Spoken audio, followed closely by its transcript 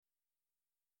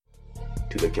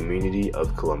to the community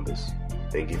of Columbus.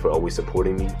 Thank you for always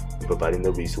supporting me and providing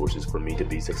the resources for me to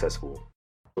be successful.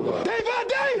 Day by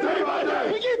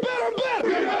day, we get better and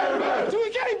better. So we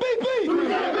can't beat beat.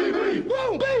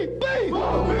 Won't beat beat.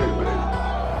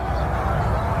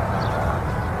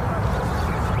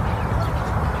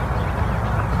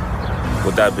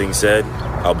 With that being said,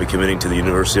 I'll be committing to the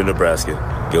University of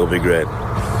Nebraska. Go Big Red.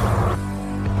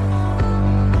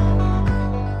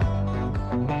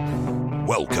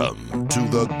 Welcome to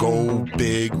the Go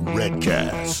Big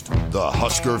Redcast, the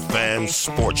Husker fan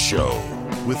sports show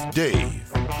with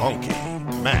Dave,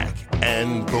 Honky, Mac,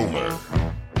 and Boomer.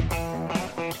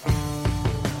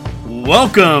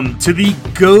 Welcome to the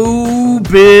Go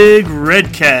Big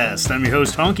Redcast. I'm your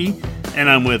host, Honky, and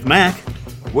I'm with Mac.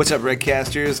 What's up,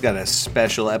 Redcasters? Got a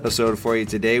special episode for you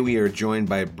today. We are joined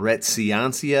by Brett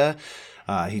Ciancia.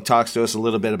 He talks to us a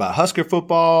little bit about Husker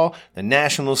football, the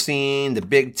national scene, the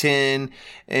Big Ten,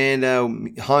 and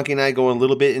Honky and I go a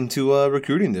little bit into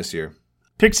recruiting this year.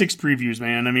 Pick six previews,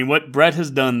 man. I mean, what Brett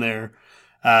has done there,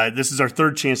 this is our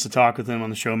third chance to talk with him on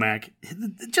the show, Mac.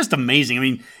 Just amazing. I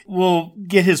mean, we'll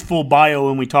get his full bio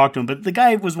when we talk to him, but the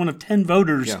guy was one of 10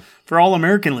 voters for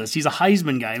All-American list. He's a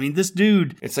Heisman guy. I mean, this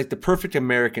dude. It's like the perfect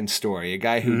American story. A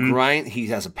guy who he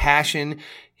has a passion.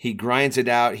 He grinds it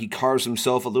out. He carves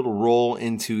himself a little role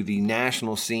into the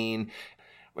national scene.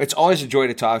 It's always a joy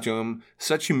to talk to him.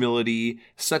 Such humility,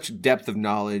 such depth of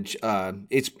knowledge.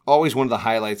 It's always one of the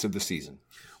highlights of the season.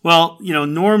 Well, you know,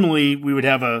 normally we would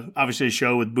have obviously a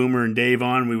show with Boomer and Dave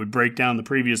on. We would break down the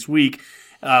previous week.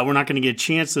 We're not going to get a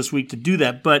chance this week to do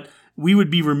that, but we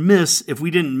would be remiss if we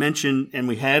didn't mention, and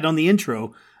we had on the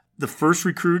intro, the first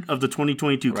recruit of the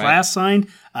 2022 class signed.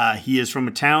 He is from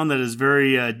a town that is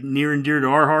very near and dear to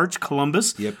our hearts,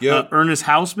 Columbus. Yep. Ernest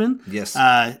Hausman. Yes.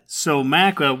 So,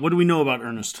 Mac, what do we know about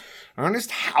Ernest?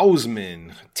 Ernest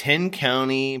Hausman, 10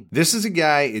 County. This is a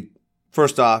guy,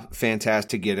 first off, fantastic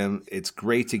to get him. It's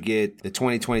great to get the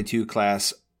 2022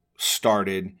 class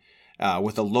started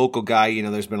with a local guy. You know,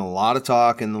 there's been a lot of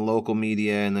talk in the local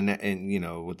media and you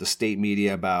know, with the state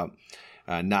media about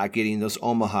not getting those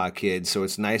Omaha kids. So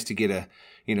it's nice to get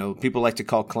people like to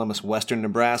call Columbus Western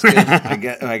Nebraska.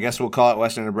 I guess we'll call it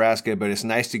Western Nebraska, but it's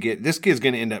nice to get, this kid's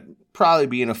going to end up probably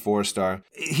being a 4-star.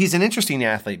 He's an interesting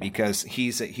athlete because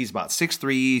he's about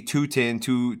 6'3", 210,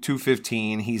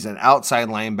 215. He's an outside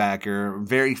linebacker,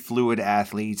 very fluid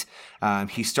athlete.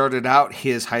 He started out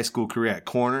his high school career at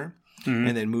corner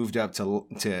and then moved up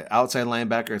to outside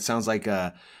linebacker. It sounds like,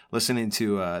 listening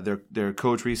to their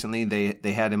coach recently,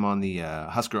 they had him on the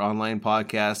Husker Online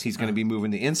podcast. He's going to be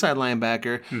moving the inside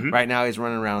linebacker. Right now he's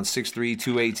running around 6'3",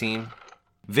 218.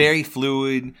 Very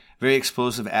fluid, very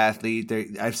explosive athlete.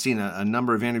 I've seen a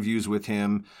number of interviews with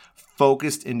him.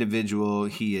 Focused individual.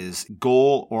 He is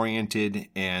goal-oriented,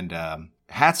 and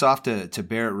hats off to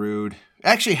Barrett Ruud.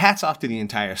 Actually, hats off to the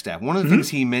entire staff. One of the things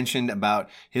he mentioned about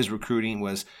his recruiting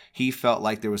was he felt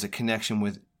like there was a connection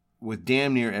with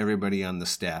damn near everybody on the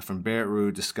staff, from Barrett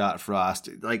Ruud to Scott Frost,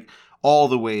 like all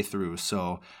the way through.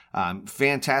 So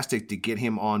fantastic to get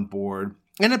him on board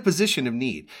in a position of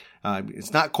need.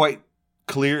 It's not quite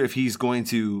clear if he's going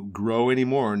to grow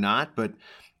anymore or not, but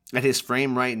at his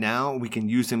frame right now, we can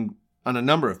use him on a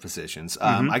number of positions.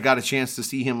 I got a chance to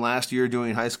see him last year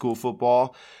doing high school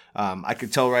football. I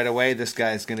could tell right away this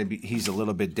guy's he's a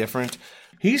little bit different.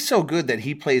 He's so good that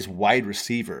he plays wide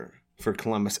receiver for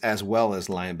Columbus as well as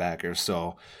linebacker.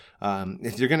 So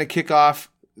if you're going to kick off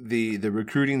the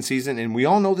recruiting season, and we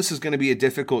all know this is going to be a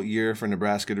difficult year for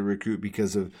Nebraska to recruit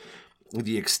because of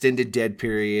the extended dead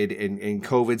period and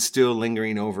COVID still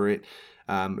lingering over it.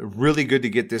 Really good to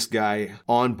get this guy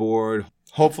on board.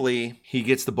 Hopefully he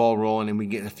gets the ball rolling and we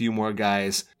get a few more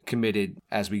guys committed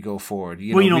as we go forward.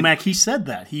 Mac, he said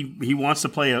that. He wants to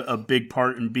play a big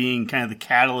part in being kind of the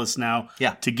catalyst now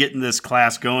to getting this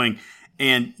class going.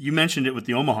 And you mentioned it with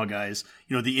the Omaha guys,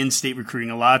 you know, the in-state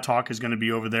recruiting. A lot of talk is going to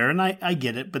be over there, and I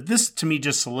get it. But this, to me,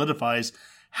 just solidifies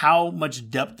how much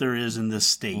depth there is in this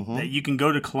state, that you can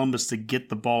go to Columbus to get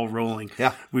the ball rolling.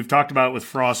 Yeah. We've talked about it with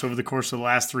Frost over the course of the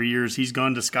last 3 years. He's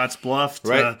gone to Scottsbluff,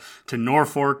 to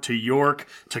Norfolk, to York,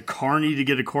 to Kearney to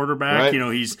get a quarterback. Right. You know,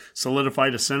 he's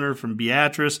solidified a center from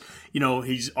Beatrice. You know,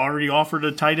 he's already offered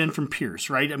a tight end from Pierce,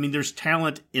 right? I mean, there's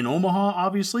talent in Omaha,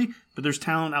 obviously, but there's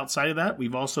talent outside of that.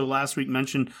 We've also last week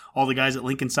mentioned all the guys at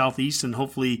Lincoln Southeast and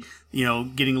hopefully, you know,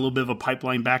 getting a little bit of a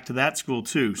pipeline back to that school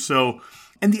too. So,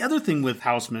 and the other thing with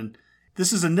Hausman,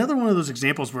 this is another one of those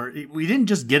examples where we didn't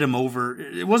just get him over.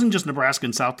 It wasn't just Nebraska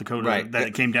and South Dakota that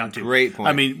it came down to. Great point.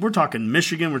 I mean, we're talking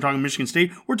Michigan. We're talking Michigan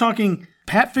State. We're talking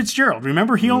Pat Fitzgerald.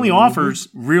 Remember, he only offers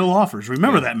real offers.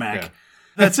 Remember that, Mac.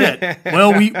 That's it.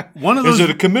 Well, one of those. Is it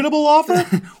a committable offer?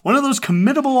 One of those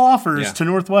committable offers Yeah. to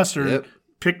Northwestern. Yep.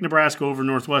 Picked Nebraska over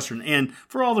Northwestern, and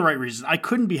for all the right reasons. I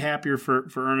couldn't be happier for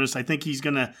Ernest. I think he's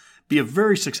going to be a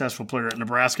very successful player at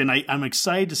Nebraska, and I'm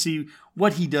excited to see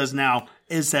what he does now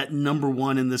as that number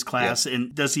one in this class,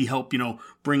 and does he help,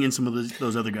 bring in some of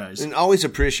those other guys. And always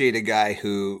appreciate a guy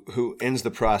who ends the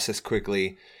process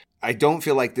quickly. I don't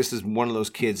feel like this is one of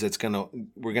those kids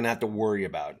we're gonna have to worry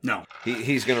about. No.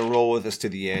 He's gonna roll with us to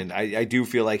the end. I do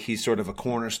feel like he's sort of a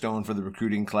cornerstone for the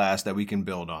recruiting class that we can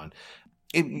build on.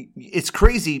 It's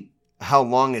crazy how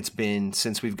long it's been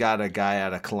since we've got a guy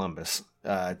out of Columbus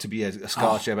to be a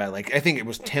scholarship at. Like, I think it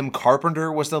was Tim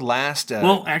Carpenter was the last.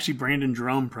 Well, actually, Brandon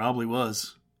Drum probably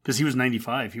was, because he was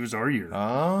 95. He was our year.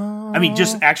 Oh, I mean,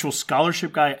 just actual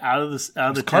scholarship guy out of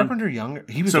the Carpenter younger.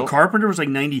 He was Carpenter was like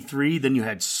 93. Then you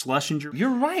had Schlesinger. You're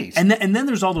right. And then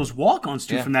there's all those walk-ons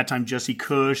too from that time. Jesse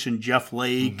Cush and Jeff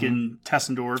Lake and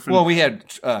Tessendorf. And, well, we had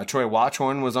Troy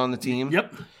Watchhorn was on the team.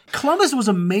 Yep. Columbus was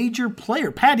a major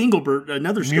player. Pat Engelbert,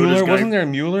 another SCOTUS Mueller, guy. wasn't there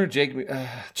Mueller?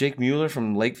 Jake Mueller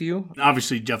from Lakeview?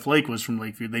 Obviously, Jeff Lake was from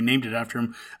Lakeview. They named it after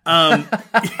him.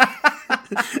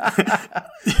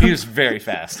 He was very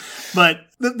fast. But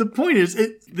the point is,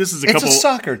 this is a couple. It's a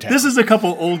soccer town. This is a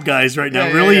couple old guys right now,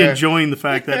 enjoying the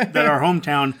fact that our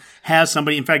hometown has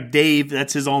somebody. In fact, Dave,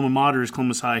 that's his alma mater, is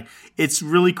Columbus High. It's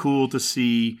really cool to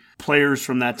see players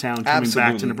from that town coming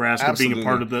back to Nebraska, being a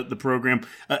part of the program.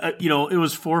 It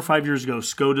was 4 or 5 years ago,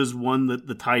 SCOTUS won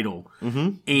the title.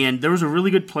 Mm-hmm. And there was a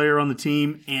really good player on the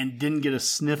team and didn't get a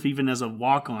sniff even as a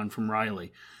walk-on from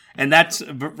Riley. And that's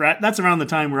around the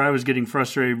time where I was getting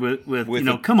frustrated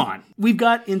with come on. We've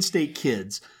got in-state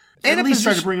kids. At least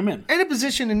try to bring them in. And a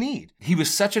position of need. He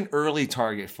was such an early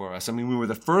target for us. I mean, we were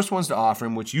the first ones to offer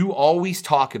him, which you always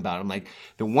talk about. I'm like,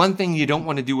 the one thing you don't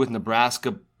want to do with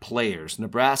Nebraska players,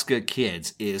 Nebraska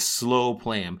kids, is slow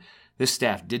play him. This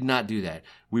staff did not do that.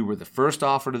 We were the first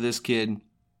offer to this kid.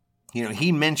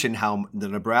 He mentioned how the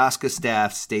Nebraska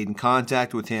staff stayed in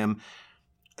contact with him.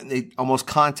 They almost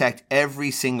contact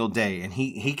every single day. And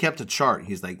he kept a chart.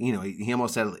 He's like, he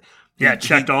almost had... Yeah,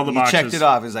 checked all the boxes. He checked it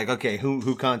off. He's like, okay,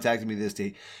 who contacted me this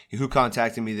day? Who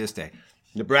contacted me this day?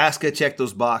 Nebraska checked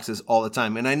those boxes all the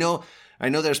time. And I know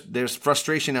there's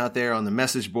frustration out there on the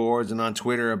message boards and on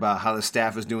Twitter about how the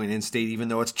staff is doing in-state, even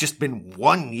though it's just been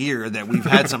 1 year that we've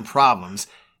had some problems.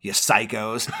 You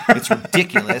psychos. It's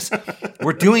ridiculous.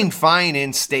 We're doing fine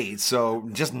in-state, so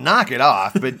just knock it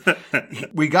off. But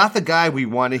we got the guy we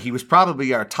wanted. He was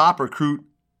probably our top recruit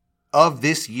of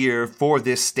this year for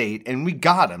this state, and we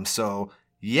got him. So,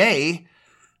 yay,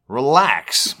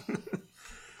 relax.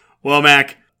 Well,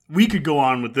 Mac, we could go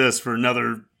on with this for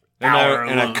another hour.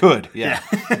 And I could, yeah.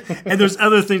 And there's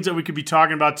other things that we could be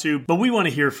talking about too, but we want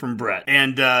to hear from Brett.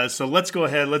 And so let's go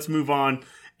ahead. Let's move on.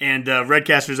 And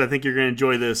Redcasters, I think you're going to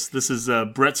enjoy this. This is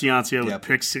Brett Ciancia with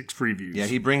Pick 6 Previews. Yeah,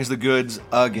 he brings the goods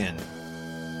again.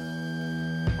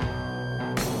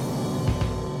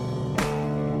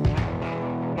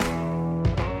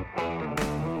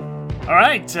 All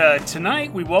right,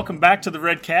 tonight we welcome back to the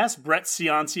Redcast Brett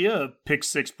Ciancia of Pick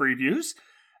 6 Previews.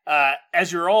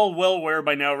 As you're all well aware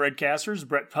by now, Redcasters,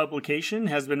 Brett publication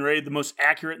has been rated the most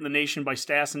accurate in the nation by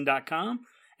Stassen.com,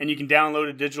 and you can download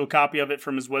a digital copy of it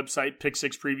from his website,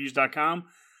 pick6previews.com.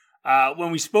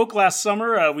 When we spoke last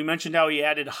summer, we mentioned how he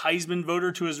added Heisman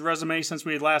voter to his resume since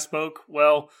we had last spoke.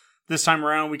 Well, this time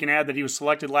around, we can add that he was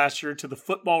selected last year to the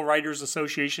Football Writers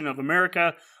Association of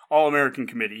America All-American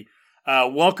Committee.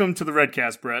 Welcome to the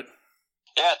Redcast, Brett.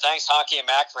 Yeah, thanks, Honky and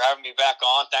Mac, for having me back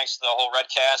on. Thanks to the whole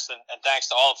Redcast, and thanks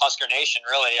to all of Husker Nation,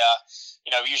 really.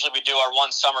 Usually we do our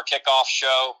one summer kickoff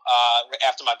show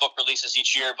after my book releases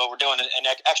each year, but we're doing an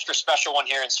extra special one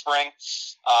here in spring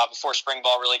before spring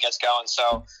ball really gets going.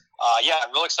 So,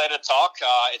 I'm real excited to talk.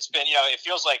 It's been, it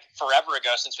feels like forever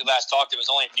ago since we last talked. It was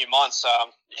only a few months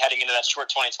heading into that short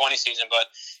 2020 season, but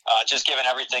just given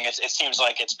everything, it seems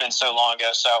like it's been so long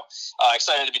ago. So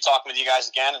excited to be talking with you guys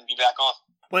again and be back on.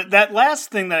 Well, that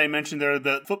last thing that I mentioned there,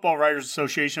 the Football Writers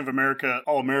Association of America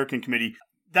All-American Committee,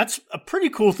 that's a pretty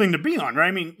cool thing to be on, right?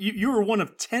 I mean, you were one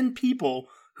of 10 people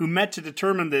who met to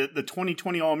determine the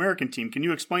 2020 All-American team. Can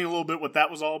you explain a little bit what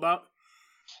that was all about?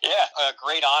 Yeah, a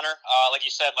great honor. Like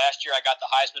you said, last year I got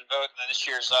the Heisman vote, and then this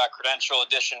year's credential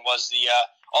edition was the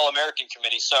All-American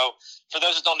Committee. So for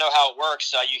those that don't know how it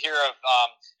works, you hear of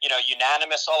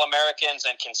unanimous All-Americans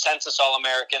and consensus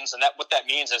All-Americans, and what that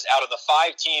means is out of the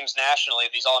 5 teams nationally,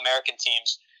 these All-American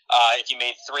teams, if you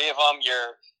made 3 of them,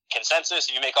 you're consensus.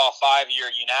 If you make all 5,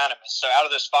 you're unanimous. So out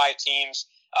of those 5 teams,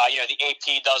 The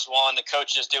AP does one, the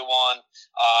coaches do one,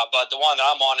 but the one that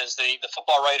I'm on is the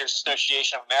Football Writers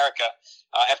Association of America,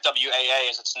 FWAA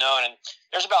as it's known, and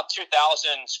there's about 2,000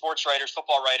 sports writers,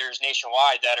 football writers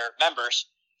nationwide that are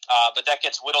members, but that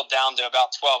gets whittled down to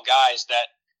about 12 guys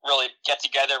that really get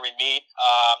together. We meet.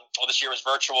 This year was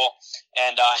virtual,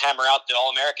 and hammer out the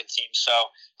All-American team. So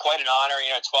quite an honor.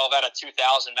 12 out of 2,000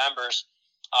 members.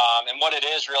 And what it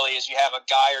is really is you have a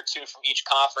guy or two from each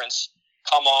conference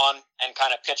come on and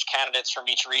kind of pitch candidates from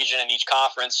each region and each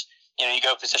conference. You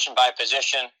go position by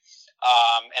position,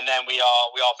 and then we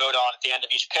all vote on at the end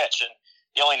of each pitch. And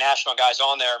the only national guys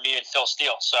on there are me and Phil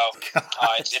Steele. So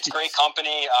it's great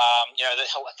company.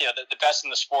 The best in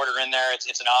the sport are in there.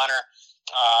 It's an honor.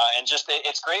 And just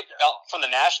it's great from the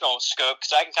national scope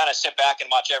because I can kind of sit back and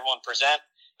watch everyone present,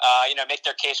 make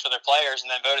their case for their players and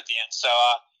then vote at the end. So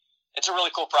it's a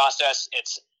really cool process.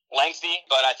 It's lengthy,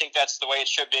 but I think that's the way it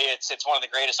should be. It's one of the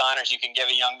greatest honors you can give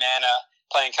a young man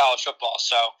playing college football.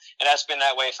 So, and that's been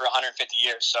that way for 150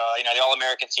 years. So, the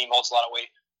All-American team holds a lot of weight.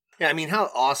 Yeah, I mean, how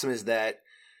awesome is that?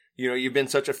 You've been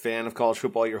such a fan of college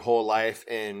football your whole life,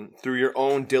 and through your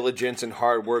own diligence and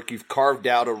hard work, you've carved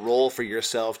out a role for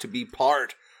yourself to be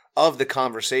part of the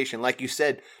conversation. Like you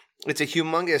said, it's a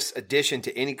humongous addition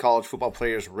to any college football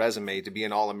player's resume to be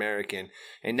an All-American,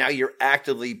 and now you're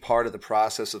actively part of the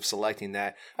process of selecting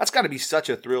that. That's got to be such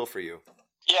a thrill for you.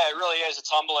 Yeah, it really is. It's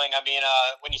humbling. I mean,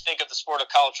 when you think of the sport of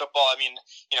college football, I mean,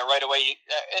 right away,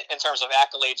 in terms of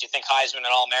accolades, you think Heisman and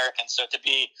All-American. So to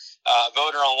be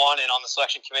voter on one and on the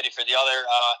selection committee for the other,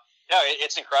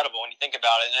 it's incredible when you think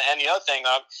about it. And the other thing,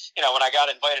 when I got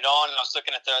invited on and I was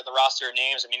looking at the roster of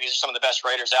names, I mean, these are some of the best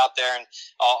writers out there, and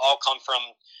all come from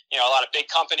a lot of big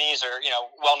companies or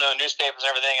well-known newspapers and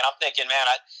everything. And I'm thinking, man,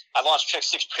 I launched Pick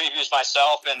Six previews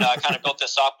myself and kind of built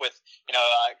this up with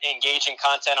engaging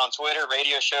content on Twitter,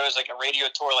 radio shows, like a radio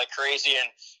tour like crazy,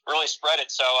 and really spread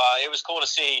it. So it was cool to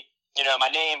see my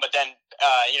name, but then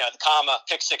the comma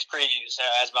Pick Six previews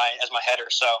as my header.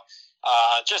 So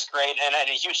just great, and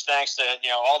a huge thanks to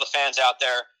all the fans out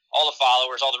there, all the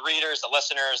followers, all the readers, the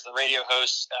listeners, the radio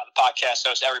hosts, the podcast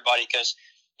hosts, everybody, because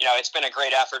it's been a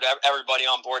great effort. Everybody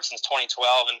on board since 2012,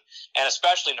 and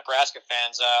especially Nebraska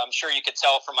fans. I'm sure you could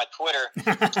tell from my Twitter,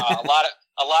 a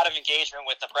lot of engagement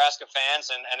with Nebraska fans,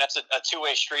 and that's a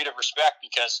two-way street of respect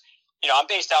because I'm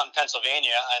based out in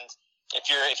Pennsylvania, and if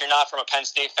you're not from a Penn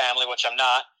State family, which I'm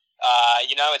not,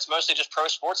 it's mostly just pro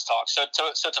sports talk. So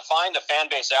to find a fan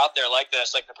base out there like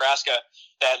this, like Nebraska,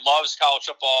 that loves college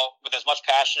football with as much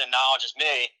passion and knowledge as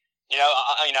me,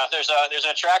 there's an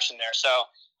attraction there. So.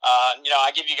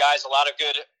 I give you guys a lot of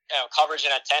good coverage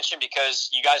and attention because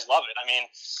you guys love it. I mean,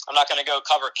 I'm not going to go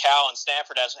cover Cal and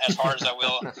Stanford as hard as I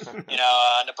will,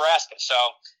 Nebraska. So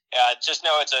just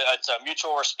know it's a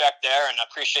mutual respect there, and I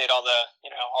appreciate all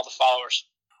the followers.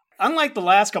 Unlike the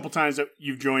last couple times that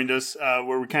you've joined us,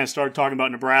 where we kind of started talking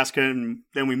about Nebraska and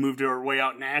then we moved our way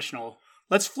out national,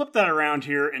 let's flip that around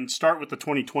here and start with the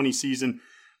 2020 season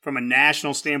from a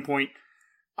national standpoint.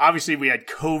 Obviously, we had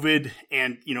COVID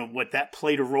and, what that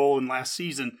played a role in last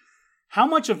season. How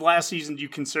much of last season do you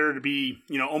consider to be,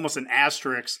 almost an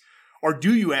asterisk, or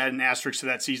do you add an asterisk to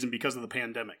that season because of the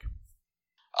pandemic?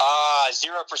 0%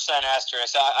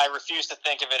 asterisk. I refuse to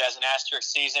think of it as an asterisk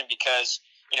season because,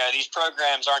 these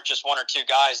programs aren't just one or two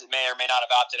guys that may or may not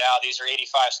have opted out. These are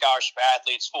 85 scholarship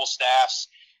athletes, full staffs.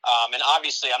 And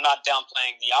obviously, I'm not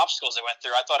downplaying the obstacles they went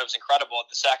through. I thought it was incredible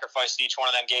the sacrifice that each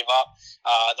one of them gave up,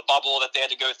 the bubble that they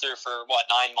had to go through for, 9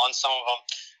 months, some of them.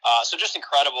 So just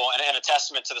incredible and a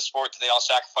testament to the sport that they all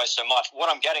sacrificed so much.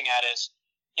 What I'm getting at is,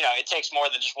 it takes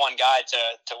more than just one guy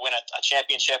to win a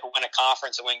championship or win a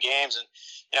conference and win games. And,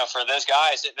 for those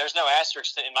guys, there's no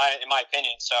asterisk in my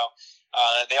opinion. So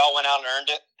they all went out and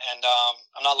earned it, and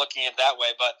I'm not looking at it that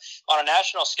way. But on a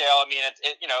national scale, I mean,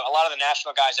 a lot of the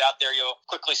national guys out there, you'll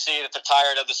quickly see that they're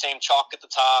tired of the same chalk at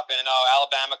the top, and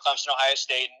Alabama, Clemson, Ohio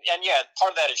State, and yeah,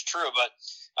 part of that is true. But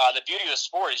the beauty of the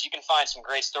sport is you can find some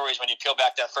great stories when you peel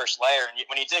back that first layer, and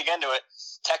when you dig into it.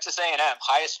 Texas A&M,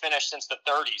 highest finish since the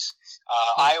 30s.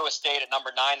 Iowa State at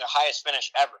number 9, their highest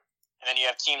finish ever. And then you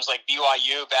have teams like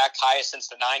BYU back highest since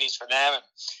the 90s for them. And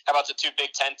how about the two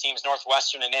Big Ten teams,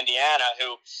 Northwestern and Indiana,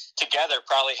 who together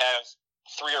probably have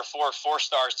 3 or 4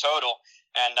 4-stars total.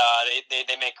 And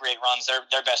they make great runs.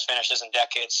 Their best finishes in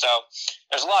decades. So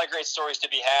there's a lot of great stories to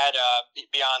be had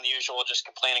beyond the usual just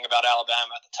complaining about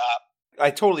Alabama at the top. I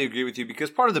totally agree with you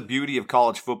because part of the beauty of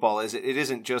college football is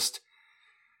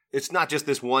it's not just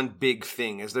this one big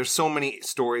thing. There's so many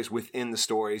stories within the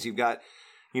stories. You've got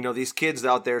these kids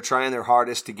out there trying their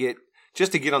hardest to get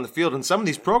on the field, and some of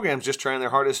these programs just trying their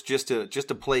hardest just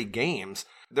to play games.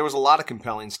 There was a lot of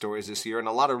compelling stories this year and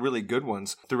a lot of really good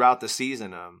ones throughout the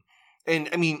season. And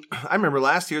I mean, I remember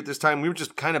last year at this time, we were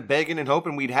just kind of begging and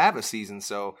hoping we'd have a season.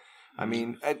 So, I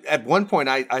mean, at one point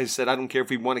I said, I don't care if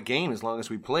we won a game as long as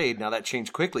we played. Now that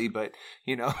changed quickly, but,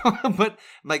 but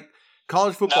like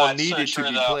college football needed to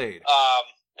be played.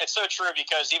 It's so true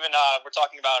because even we're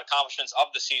talking about accomplishments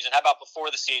of the season. How about before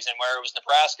the season where it was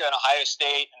Nebraska and Ohio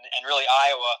State and really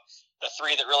Iowa, the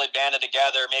three that really banded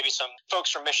together, maybe some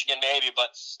folks from Michigan maybe,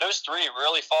 but those three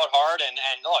really fought hard. And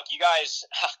look, you guys,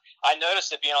 I noticed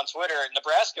it being on Twitter,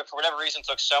 Nebraska, for whatever reason,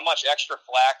 took so much extra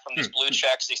flack from these blue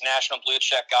checks, these national blue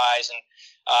check guys. And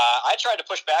I tried to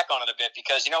push back on it a bit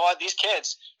because, you know what, these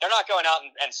kids, they're not going out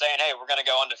and saying, hey, we're going to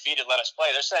go undefeated, let us play.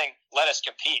 They're saying, let us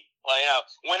compete. Well,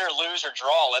 win or lose or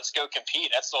draw, let's go compete.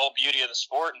 That's the whole beauty of the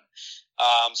sport.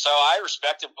 And so I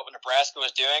respected what Nebraska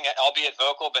was doing, albeit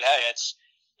vocal, but hey,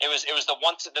 it was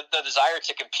the desire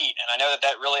to compete, and I know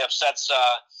that really upsets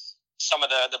some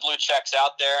of the blue checks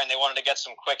out there, and they wanted to get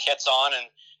some quick hits on,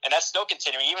 and that's still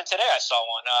continuing. Even today, I saw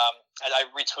one. I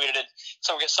retweeted it.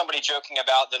 Somebody joking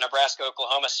about the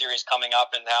Nebraska-Oklahoma series coming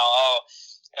up, and how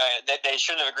they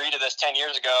shouldn't have agreed to this 10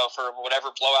 years ago for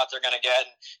whatever blowout they're going to get.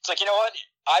 And it's like, you know what?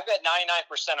 I bet 99%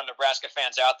 of Nebraska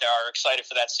fans out there are excited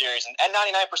for that series, and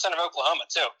 99% of Oklahoma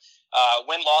too.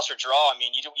 Win, loss, or draw. I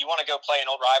mean, you want to go play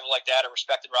an old rival like that, a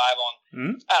respected rival.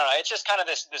 And I don't know. It's just kind of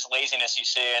this laziness you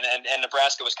see, and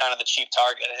Nebraska was kind of the cheap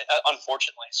target,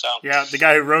 unfortunately. So yeah, the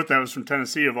guy who wrote that was from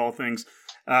Tennessee, of all things,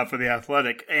 for The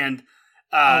Athletic, and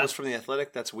it was from The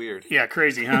Athletic. That's weird. Yeah,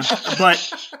 crazy, huh? But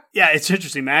yeah, it's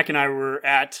interesting. Mac and I were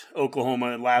at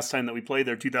Oklahoma last time that we played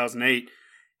there, 2008.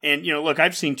 And, look,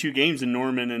 I've seen 2 games in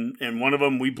Norman, and one of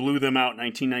them, we blew them out in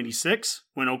 1996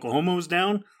 when Oklahoma was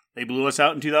down. They blew us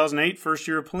out in 2008, first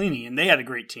year of Pelini, and they had a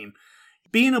great team.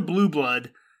 Being a blue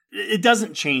blood, it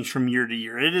doesn't change from year to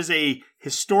year. It is a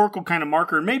historical kind of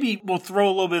marker, and maybe we'll throw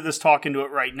a little bit of this talk into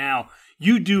it right now.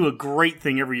 You do a great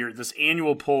thing every year, this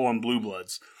annual poll on blue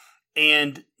bloods.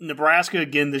 And Nebraska,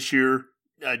 again, this year,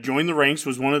 joined the ranks,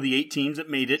 was one of the 8 teams that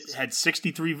made it, had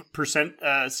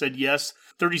 63% said yes,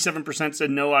 37%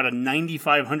 said no out of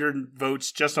 9,500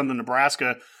 votes just on the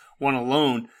Nebraska one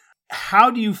alone.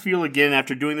 How do you feel, again,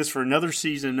 after doing this for another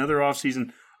season, another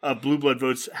offseason of blue blood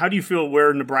votes, how do you feel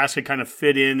where Nebraska kind of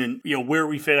fit in and, where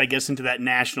we fit, I guess, into that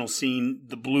national scene,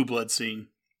 the blue blood scene?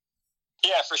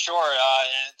 Yeah, for sure.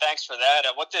 And thanks for that.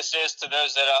 What this is to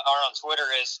those that are on Twitter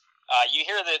is, you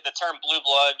hear the term blue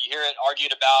blood, you hear it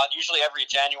argued about usually every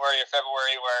January or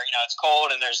February where, it's cold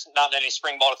and there's not any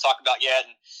spring ball to talk about yet.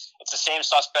 And it's the same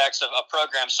suspects of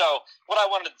programs. So what I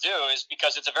wanted to do is,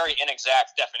 because it's a very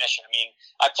inexact definition. I mean,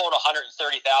 I polled 130,000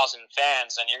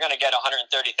 fans and you're going to get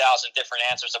 130,000 different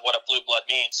answers of what a blue blood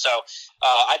means. So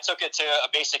I took it to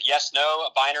a basic yes, no,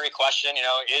 a binary question,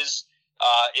 is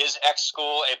X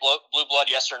school a blue blood,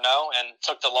 yes or no? And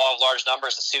took the law of large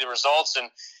numbers to see the results.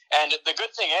 And the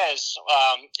good thing is,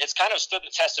 it's kind of stood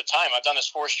the test of time. I've done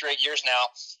this 4 straight years now.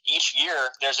 Each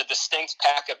year, there's a distinct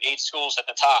pack of 8 schools at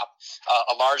the top,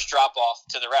 a large drop-off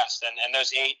to the rest. And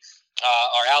those 8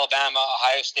 are Alabama,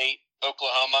 Ohio State,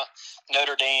 Oklahoma,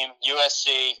 Notre Dame,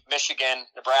 USC, Michigan,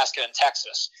 Nebraska, and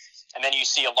Texas. And then you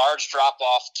see a large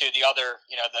drop-off to the other,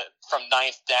 from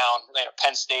 9th down,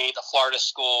 Penn State, the Florida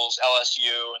schools,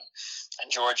 LSU,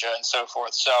 and Georgia, and so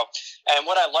forth. So, and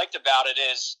what I liked about it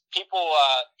is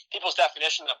people's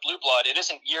definition of blue blood, it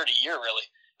isn't year to year, really.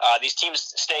 These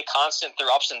teams stay constant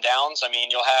through ups and downs. I mean,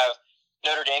 you'll have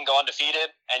Notre Dame go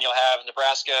undefeated, and you'll have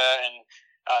Nebraska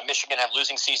and Michigan have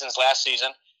losing seasons last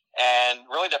season. And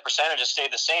really the percentages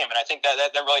stay the same. And I think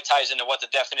that really ties into what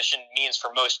the definition means for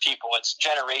most people. It's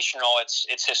generational.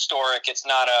 It's historic. It's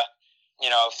not a,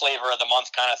 flavor of the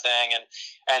month kind of thing.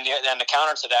 And the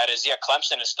counter to that is,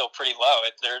 Clemson is still pretty low.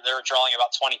 They're drawing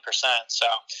about 20%. So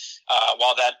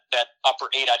while that upper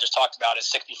 8 I just talked about is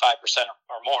 65%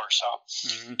 or more. So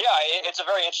it's a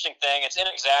very interesting thing. It's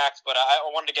inexact, but I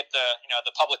wanted to get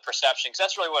the public perception, because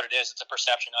that's really what it is. It's a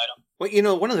perception item.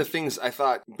 Well, one of the things I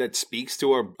thought that speaks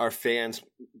to our fans,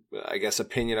 I guess,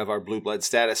 opinion of our blue blood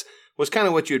status was kind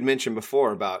of what you had mentioned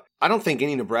before about, I don't think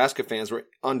any Nebraska fans were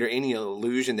under any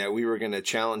illusion that we were going to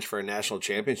challenge for a national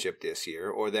championship this year,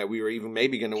 or that we were even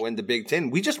maybe going to win the Big Ten.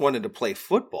 We just wanted to play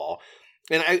football.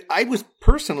 And I was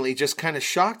personally just kind of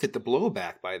shocked at the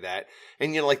blowback by that.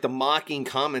 And, like the mocking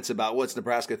comments about what's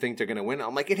Nebraska think they're going to win.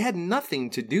 I'm like, it had nothing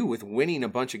to do with winning a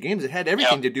bunch of games. It had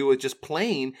everything to do with just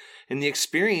playing and the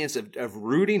experience of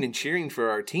rooting and cheering for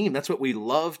our team. That's what we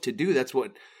love to do. That's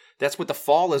what the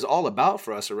fall is all about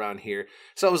for us around here.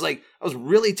 So I was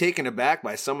really taken aback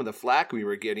by some of the flack we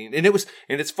were getting. And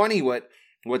it's funny what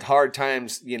hard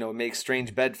times, make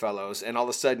strange bedfellows. And all of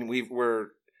a sudden we're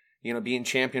being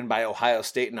championed by Ohio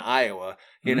State and Iowa,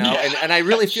 and I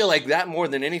really feel like that more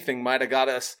than anything might have got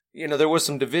us, there was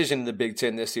some division in the Big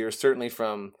Ten this year, certainly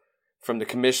from the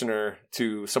commissioner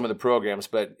to some of the programs,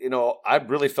 but, I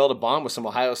really felt a bond with some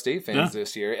Ohio State fans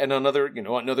this year, and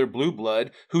another blue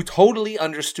blood who totally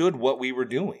understood what we were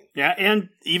doing. Yeah, and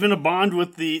even a bond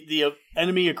with the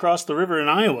enemy across the river in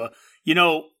Iowa.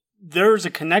 There's a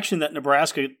connection that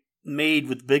Nebraska made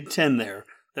with Big Ten there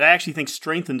that I actually think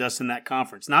strengthened us in that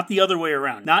conference. Not the other way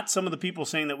around. Not some of the people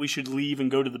saying that we should leave and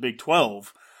go to the Big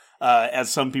 12,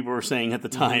 as some people were saying at the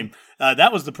time.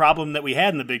 That was the problem that we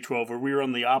had in the Big 12, where we were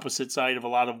on the opposite side of a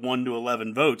lot of 1 to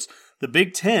 11 votes. The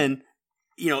Big 10,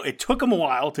 it took them a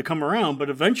while to come around, but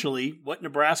eventually what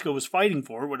Nebraska was fighting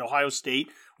for, what Ohio State,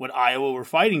 what Iowa were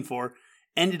fighting for,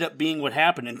 ended up being what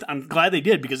happened. And I'm glad they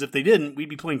did, because if they didn't, we'd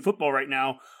be playing football right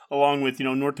now along with,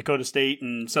 North Dakota State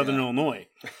and Southern Illinois.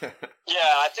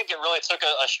 Yeah, I think it really took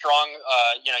a strong,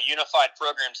 unified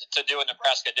program to do what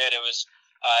Nebraska did.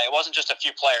 It wasn't just a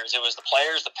few players. It was the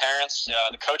players, the parents,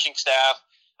 the coaching staff,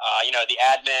 the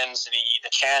admins,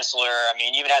 the chancellor. I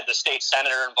mean, even had the state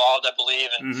senator involved, I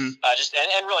believe, and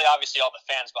and really obviously all the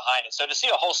fans behind it. So to see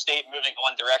a whole state moving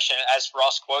one direction, as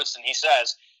Ross quotes and he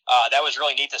says, that was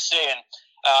really neat to see. And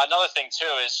another thing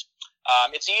too is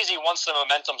it's easy once the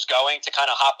momentum's going to kind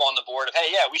of hop on the board of, hey,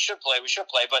 yeah, we should play.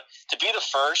 But to be the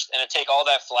first and to take all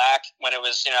that flack when it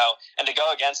was, and to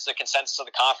go against the consensus of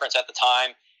the conference at the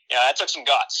time, that took some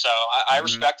guts. So I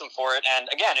respect them for it. And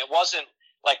again, it wasn't,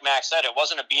 like Max said, it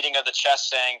wasn't a beating of the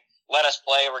chest saying, let us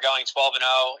play, we're going 12-0.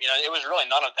 It was really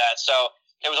none of that. So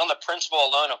it was on the principle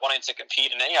alone of wanting to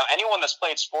compete. And, anyone that's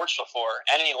played sports before,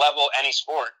 any level, any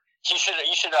sport, you should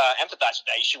empathize with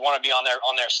that. You should want to be on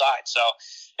their side. So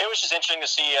it was just interesting to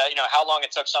see, how long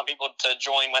it took some people to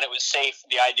join when it was safe,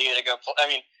 the idea to go play. I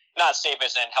mean, not safe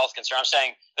as in health concern. I'm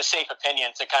saying the safe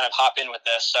opinion to kind of hop in with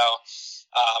this. So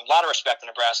a lot of respect to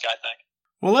Nebraska, I think.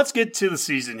 Well, let's get to the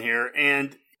season here.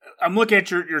 And I'm looking at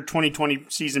your 2020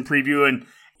 season preview, and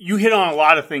you hit on a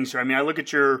lot of things here. I mean, I look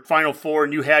at your Final Four,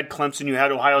 and you had Clemson, you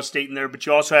had Ohio State in there, but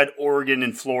you also had Oregon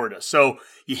and Florida. So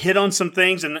you hit on some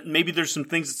things, and maybe there's some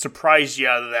things that surprised you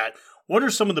out of that. What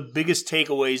are some of the biggest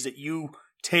takeaways that you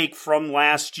take from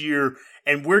last year,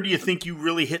 and where do you think you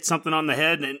really hit something on the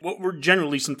head, and what were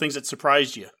generally some things that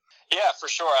surprised you? Yeah,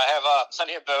 for sure. I have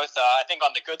plenty of both. I think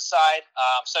on the good side,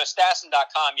 so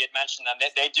Stassen.com, you had mentioned them.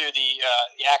 They do the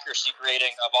accuracy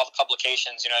grading of all the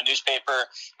publications, newspaper,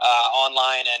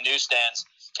 online, and newsstands.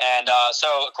 And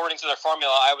so according to their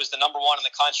formula, I was the number one in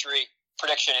the country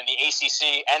prediction in the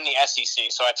ACC and the SEC.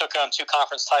 So I took home 2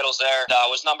 conference titles there.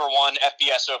 Was number 1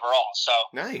 FBS overall. So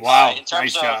nice. Wow, in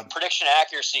terms of prediction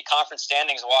accuracy, conference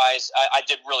standings wise, I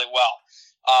did really well.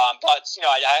 But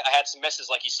I had some misses,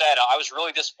 like you said. I was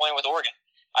really disappointed with Oregon.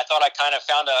 I thought I kind of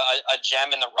found a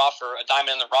gem in the rough, or a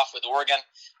diamond in the rough with Oregon.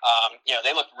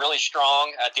 They looked really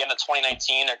strong at the end of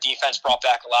 2019. Their defense brought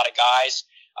back a lot of guys.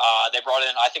 They brought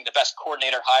in, I think, the best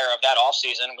coordinator hire of that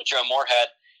offseason with Joe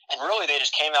Moorhead. And really, they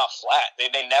just came out flat.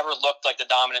 They never looked like the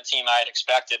dominant team I had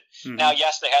expected. Mm-hmm. Now,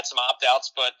 yes, they had some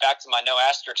opt-outs, but back to my no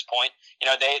asterisk point,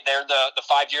 they're the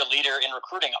 5-year leader in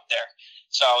recruiting up there.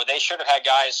 So they should have had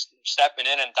guys stepping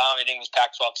in and dominating these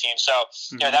Pac-12 teams. So,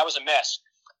 that was a miss.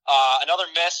 Another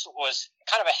miss was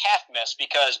kind of a half miss,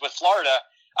 because with Florida,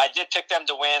 I did pick them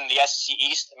to win the SEC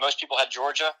East. Most people had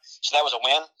Georgia, so that was a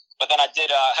win. But then I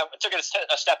took it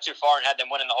a step too far and had them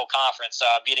winning the whole conference,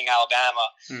 beating Alabama.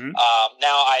 Mm-hmm.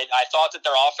 Now, I thought that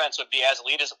their offense would be as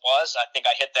elite as it was. I think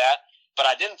I hit that. But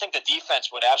I didn't think the defense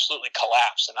would absolutely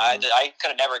collapse. And I could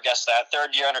have never guessed that.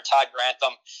 3rd year under Todd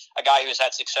Grantham, a guy who's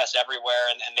had success everywhere,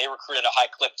 and they recruited a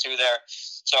high clip too there.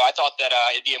 So I thought that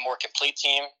it'd be a more complete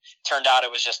team. Turned out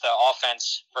it was just the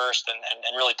offense first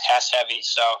and really pass heavy.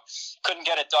 So couldn't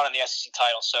get it done in the SEC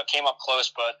title. So came up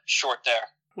close, but short there.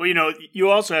 Well, you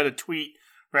also had a tweet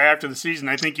right after the season.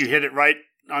 I think you hit it right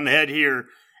on the head here.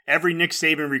 Every Nick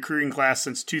Saban recruiting class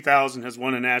since 2000 has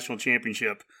won a national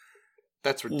championship.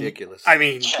 That's ridiculous. I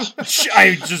mean,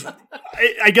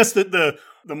 I guess that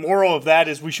the moral of that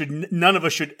is none of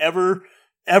us should ever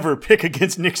pick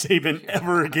against Nick Saban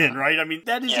ever again, right? I mean,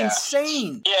 that is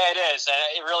insane. Yeah, it is.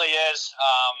 It really is.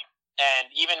 And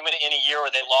even in a year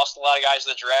where they lost a lot of guys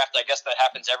to the draft, I guess that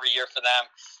happens every year for them.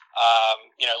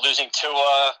 Losing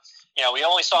Tua, we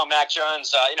only saw Mac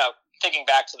Jones, thinking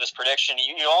back to this prediction,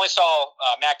 you only saw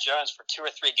Mac Jones for 2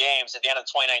 or 3 games at the end of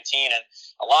 2019, and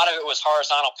a lot of it was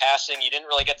horizontal passing. You didn't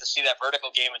really get to see that vertical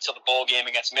game until the bowl game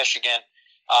against Michigan.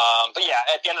 But yeah,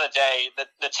 at the end of the day,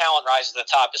 the talent rises to the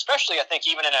top, especially I think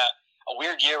even in a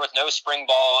weird year with no spring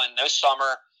ball and no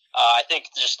summer. I think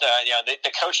just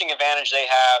the coaching advantage they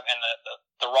have and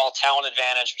the raw talent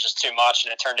advantage was just too much,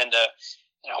 and it turned into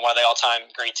one of the all-time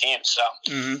great teams. So,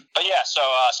 But yeah, so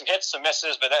some hits, some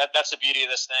misses, but that's the beauty of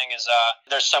this thing is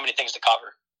there's so many things to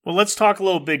cover. Well, let's talk a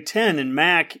little Big Ten. And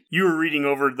Mac, you were reading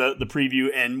over the preview,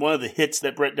 and one of the hits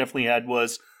that Brett definitely had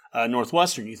was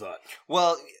Northwestern, you thought.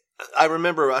 Well, I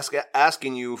remember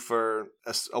asking you for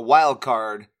a wild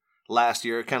card last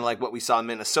year, kind of like what we saw in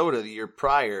Minnesota the year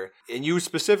prior, and you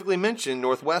specifically mentioned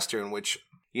Northwestern, which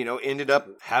ended up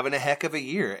having a heck of a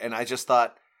year, and I just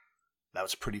thought that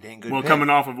was a pretty dang good. Well, coming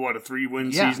off of what, a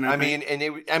 3-win season?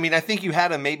 I think you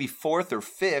had a maybe 4th or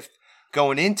 5th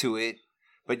going into it.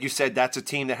 But you said that's a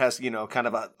team that has, kind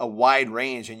of a wide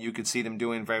range, and you could see them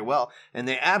doing very well. And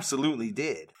they absolutely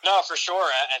did. No, for sure.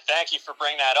 And thank you for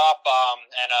bringing that up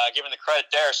and giving the credit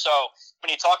there. So when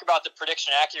you talk about the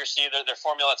prediction accuracy, their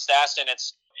formula at Staston,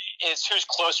 it's who's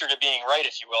closer to being right,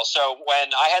 if you will. So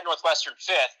when I had Northwestern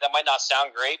 5th, that might not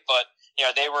sound great, but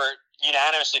they were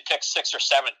unanimously picked 6th or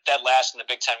 7th, dead last in the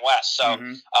Big Ten West. So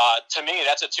to me,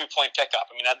 that's a 2-point pickup.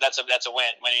 I mean, that's a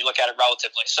win when you look at it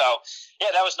relatively. So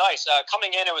yeah, that was nice.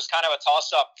 Coming in, it was kind of a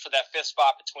toss-up for that 5th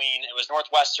spot between it was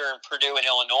Northwestern, Purdue, and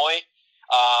Illinois.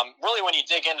 Really, when you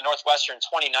dig into Northwestern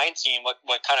 2019, what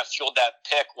kind of fueled that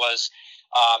pick was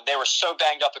they were so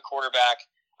banged up at quarterback.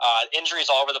 Injuries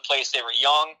all over the place. They were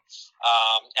young,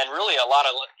 and really a lot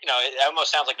of, it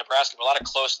almost sounds like Nebraska, but a lot of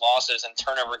close losses and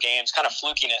turnover games, kind of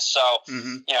flukiness. So,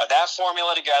 that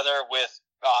formula together with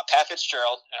Pat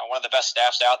Fitzgerald, one of the best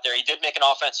staffs out there. He did make an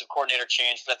offensive coordinator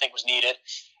change, but I think was needed.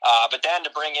 But then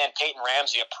to bring in Peyton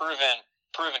Ramsey, a proven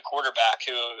quarterback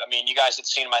who, you guys had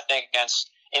seen him, I think, against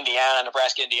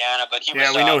Nebraska, Indiana, but he was...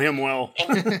 Yeah, we know him well.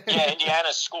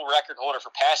 Indiana's school record holder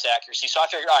for pass accuracy. So I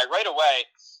figured, all right, right away,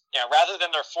 rather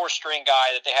than their 4th-string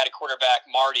guy that they had at quarterback,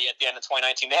 Marty, at the end of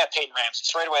 2019, they had Peyton Ramsey.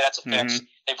 So right away, that's a fix.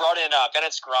 They brought in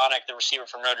Bennett Skowronek, the receiver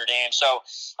from Notre Dame. So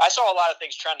I saw a lot of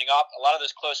things trending up, a lot of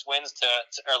those close wins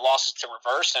or losses to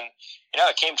reverse, and,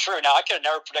 it came true. Now, I could have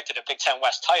never predicted a Big Ten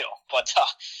West title, but,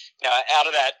 out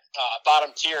of that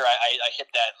bottom tier, I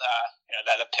hit that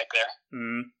pick there.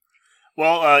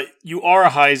 Well, you are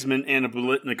a Heisman and a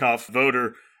Biletnikoff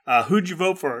voter. Who'd you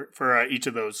vote for each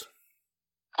of those?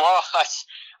 Well,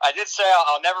 I did say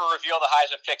I'll never reveal the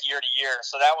Heisman pick year to year,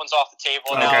 so that one's off the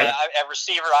table. Okay. Now, at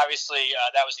receiver, obviously,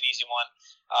 that was an easy one.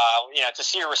 To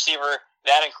see a receiver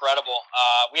that incredible,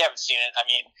 we haven't seen it. I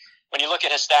mean, when you look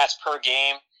at his stats per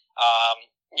game,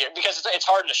 because it's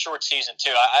hard in a short season,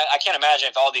 too. I can't imagine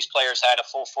if all these players had a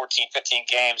full 14, 15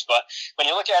 games, but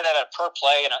when you look at it per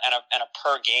play and a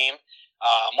per game,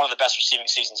 one of the best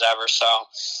receiving seasons ever. So,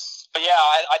 but yeah,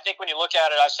 I think when you look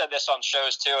at it, I've said this on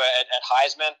shows too at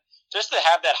Heisman, just to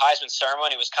have that Heisman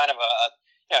ceremony was kind of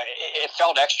it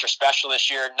felt extra special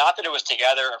this year. Not that it was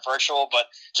together or virtual,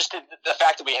 but just the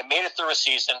fact that we had made it through a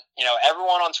season.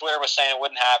 Everyone on Twitter was saying it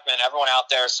wouldn't happen. Everyone out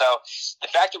there. So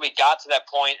the fact that we got to that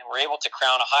point and we're able to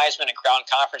crown a Heisman and crown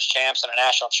conference champs and a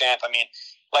national champ. I mean,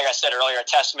 like I said earlier, a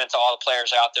testament to all the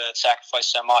players out there that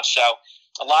sacrificed so much. So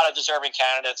a lot of deserving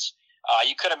candidates.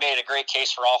 You could have made a great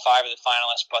case for all 5 of the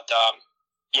finalists, but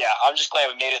yeah, I'm just glad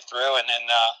we made it through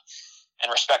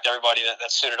and respect everybody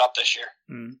that suited up this year.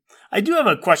 I do have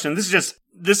a question.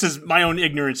 This is my own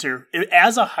ignorance here.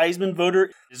 As a Heisman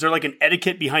voter, is there like an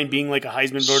etiquette behind being like a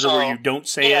Heisman voter where you don't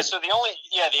say it? So the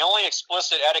only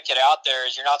explicit etiquette out there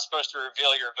is you're not supposed to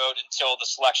reveal your vote until the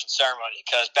selection ceremony.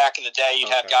 Because back in the day,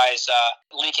 you'd have guys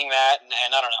leaking that,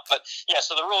 and I don't know. But yeah,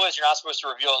 so the rule is you're not supposed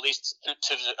to reveal at least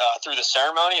through the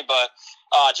ceremony. But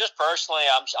just personally,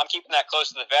 I'm keeping that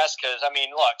close to the vest because, I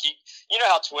mean, look, you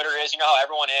know how Twitter is. You know how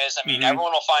everyone is. I mean,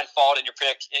 everyone will find fault in your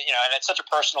pick, and it's such a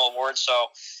personal award. So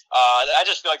I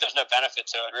just feel like there's no benefit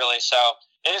to it, really. So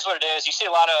it is what it is. You see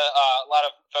a lot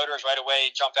of voters right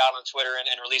away jump out on Twitter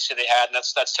and release who they had, and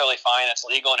that's totally fine. That's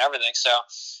legal and everything. So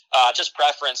just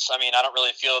preference. I mean, I don't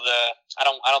really feel I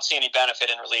don't see any benefit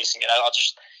in releasing it. I'll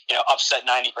just upset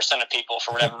 90% of people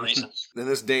for whatever reason. In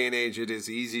this day and age, it is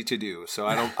easy to do. So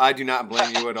I do not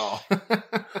blame you at all.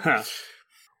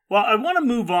 Well, I want to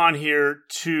move on here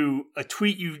to a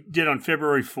tweet you did on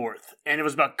February 4th, and it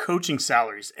was about coaching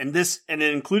salaries, and it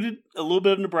included a little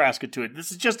bit of Nebraska to it.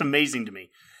 This is just amazing to me.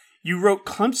 You wrote,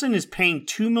 Clemson is paying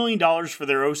 $2 million for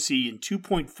their OC and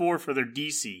 $2.4 for their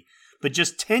DC, but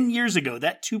just 10 years ago,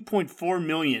 that $2.4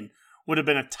 million would have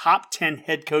been a top 10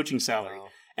 head coaching salary. Wow.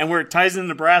 And where it ties into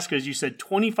Nebraska, as you said,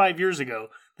 25 years ago,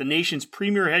 the nation's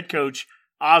premier head coach,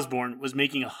 Osborne, was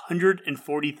making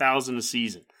 $140,000 a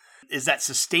season. Is that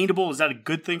sustainable? Is that a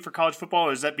good thing for college football,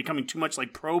 or is that becoming too much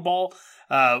like pro ball?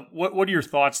 What are your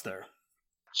thoughts there?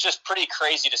 It's just pretty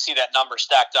crazy to see that number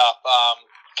stacked up.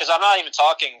 because I'm not even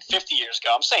talking 50 years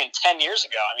ago. I'm saying 10 years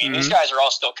ago. I mean, these guys are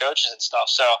all still coaches and stuff.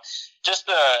 So just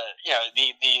the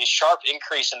sharp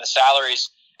increase in the salaries.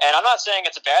 And I'm not saying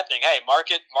it's a bad thing. Hey,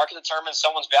 market determines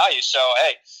someone's value. So,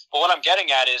 hey, but what I'm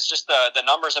getting at is just the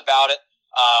numbers about it.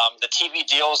 The TV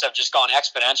deals have just gone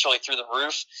exponentially through the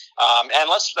roof. And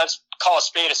let's call a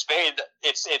spade a spade.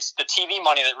 It's the TV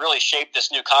money that really shaped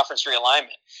this new conference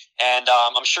realignment. And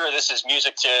I'm sure this is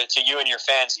music to you and your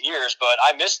fans' ears, but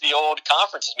I miss the old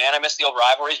conferences, man. I miss the old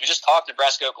rivalries. We just talked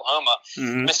Nebraska, Oklahoma.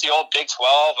 I miss the old Big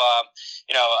 12.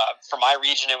 For my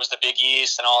region, it was the Big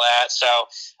East and all that. So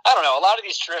I don't know. A lot of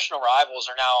these traditional rivals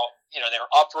are now, they're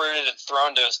uprooted and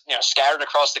thrown to, scattered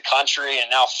across the country and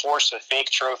now forced with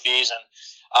fake trophies.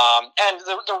 And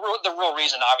the real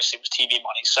reason obviously was TV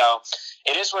money. So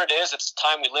it is what it is. It's the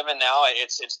time we live in now.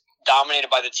 It's dominated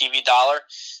by the TV dollar.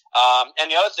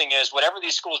 And the other thing is, whatever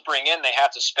these schools bring in, they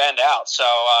have to spend out. So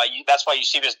that's why you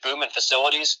see this boom in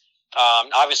facilities.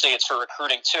 Obviously, it's for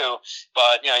recruiting too.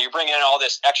 But you're bringing in all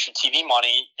this extra TV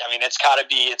money. I mean, it's got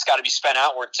to be spent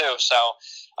outward too. So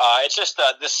it's just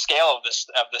the scale of this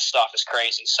stuff is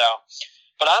crazy. So.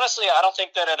 But honestly, I don't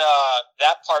think that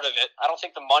that part of it, I don't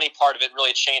think the money part of it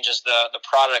really changes the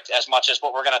product as much as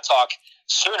what we're going to talk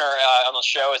sooner on the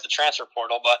show is the transfer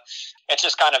portal. But it's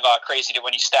just kind of crazy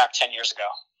when you stack 10 years ago.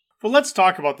 Well, let's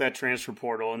talk about that transfer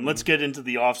portal, and let's get into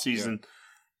the offseason.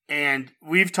 Yeah. And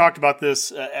we've talked about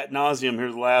this ad nauseum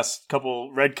here the last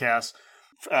couple Redcasts.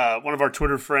 One of our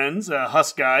Twitter friends,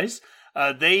 Husk Guys,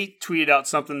 they tweeted out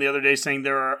something the other day saying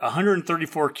there are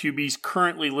 134 QBs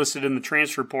currently listed in the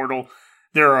transfer portal.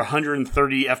 There are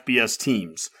 130 FBS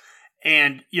teams.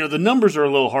 And, the numbers are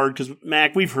a little hard because,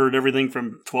 Mac, we've heard everything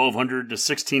from 1,200 to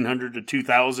 1,600 to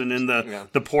 2,000 in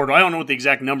the portal. I don't know what the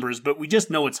exact number is, but we just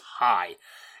know it's high.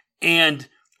 And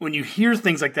when you hear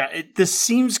things like that, this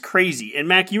seems crazy. And,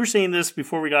 Mac, you were saying this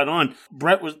before we got on.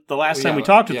 Brett was the last time we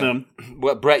talked with him.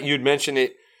 Well, Brett, you'd mentioned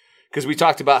it because we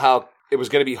talked about how it was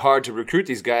going to be hard to recruit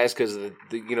these guys because of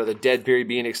the dead period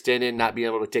being extended, not being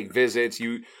able to take visits.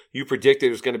 You predicted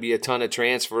there was going to be a ton of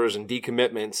transfers and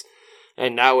decommitments,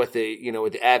 and now with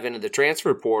the advent of the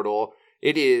transfer portal,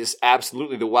 it is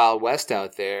absolutely the Wild West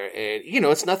out there, and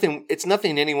it's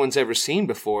nothing anyone's ever seen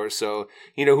before. So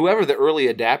whoever the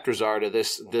early adapters are to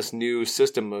this new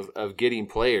system of getting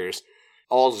players,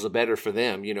 all is the better for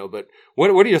them. But what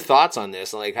are your thoughts on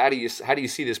this? Like, how do you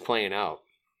see this playing out?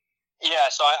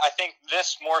 Yeah, so I think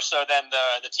this more so than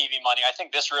the TV money. I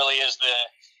think this really is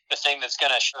the thing that's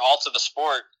going to alter the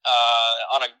sport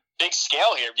on a big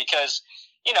scale here because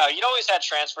you'd always had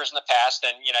transfers in the past,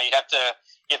 and you have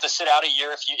to sit out a year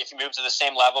if you move to the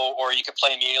same level, or you could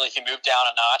play immediately if you move down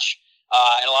a notch.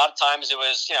 And a lot of times it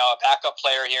was a backup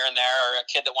player here and there, or a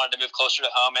kid that wanted to move closer to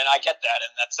home, and I get that,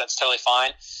 and that's totally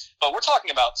fine. But we're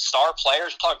talking about star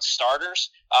players. We're talking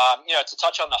starters. To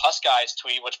touch on the Husk Guys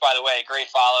tweet, which, by the way, great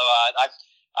follow.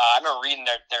 I remember reading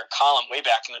their column way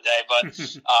back in the day, but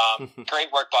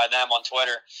great work by them on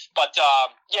Twitter. But,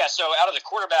 so out of the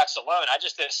quarterbacks alone, I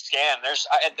just did a scan. There's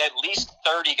at least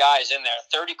 30 guys in there,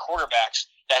 30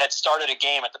 quarterbacks that had started a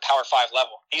game at the Power 5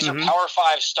 level. These are Power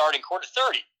 5 starting 30.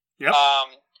 Yep.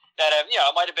 That have,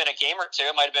 it might have been a game or two.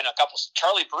 It might have been a couple.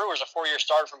 Charlie Brewer's a 4-year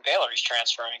starter from Baylor. He's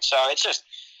transferring. So it's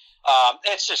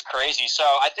just crazy. So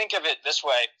I think of it this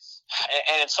way,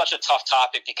 and it's such a tough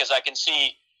topic because I can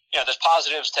see, there's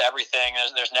positives to everything.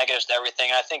 There's negatives to everything.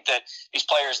 And I think that these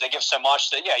players, they give so much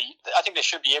that, I think they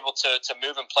should be able to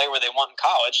move and play where they want in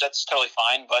college. That's totally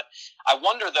fine. But I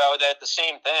wonder, though, that the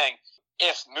same thing,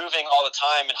 if moving all the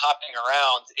time and hopping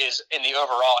around is in the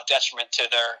overall a detriment to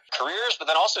their careers, but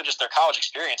then also just their college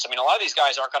experience. I mean, a lot of these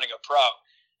guys aren't going to go pro.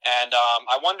 And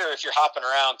I wonder if you're hopping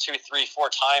around 2, 3, 4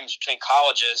 times between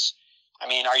colleges. I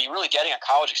mean, are you really getting a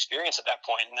college experience at that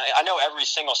point? And I know every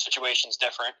single situation is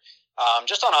different.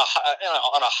 Just on a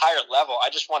higher level, I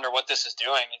just wonder what this is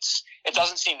doing. It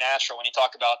doesn't seem natural when you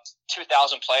talk about 2,000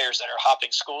 players that are hopping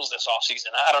schools this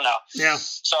offseason. I don't know. Yeah.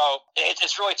 So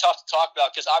it's really tough to talk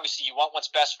about because obviously you want what's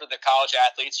best for the college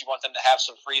athletes. You want them to have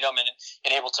some freedom and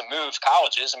able to move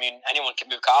colleges. I mean, anyone can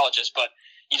move colleges, but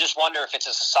you just wonder if it's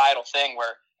a societal thing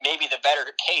where maybe the better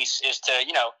case is to,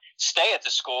 stay at the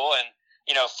school and,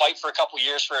 fight for a couple of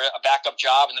years for a backup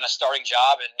job and then a starting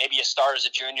job and maybe a start as a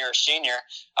junior or senior.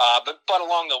 But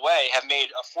along the way have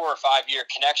made a 4 or 5 year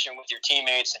connection with your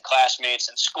teammates and classmates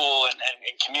and school and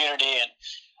community. And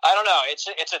I don't know,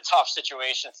 it's a tough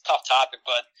situation. It's a tough topic,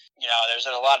 but there's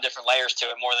a lot of different layers to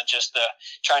it more than just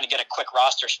trying to get a quick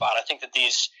roster spot. I think that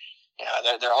these,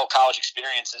 their whole college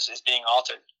experience is being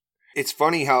altered. It's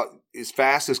funny how as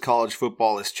fast as college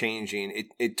football is changing,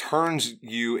 it turns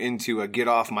you into a get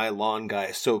off my lawn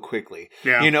guy so quickly.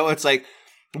 Yeah. It's like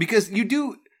Because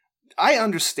I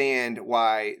understand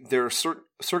why there are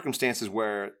circumstances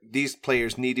where these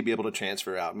players need to be able to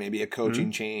transfer out. Maybe a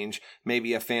coaching change,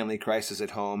 maybe a family crisis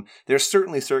at home. There's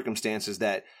certainly circumstances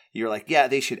that you're like, yeah,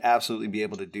 they should absolutely be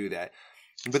able to do that.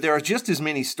 But there are just as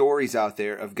many stories out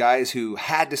there of guys who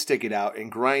had to stick it out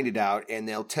and grind it out, and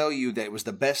they'll tell you that it was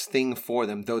the best thing for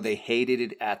them, though they hated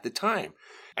it at the time.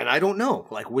 And I don't know,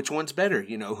 like, which one's better,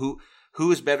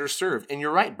 who is better served. And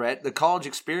you're right, Brett, the college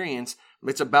experience,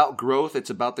 it's about growth,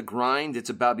 it's about the grind, it's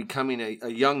about becoming a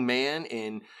young man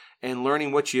and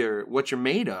learning what you're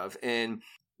made of. And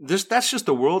that's just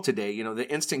the world today,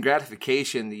 the instant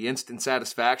gratification, the instant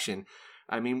satisfaction.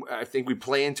 I mean, I think we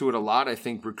play into it a lot. I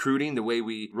think recruiting, the way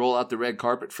we roll out the red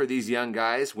carpet for these young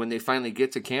guys, when they finally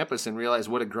get to campus and realize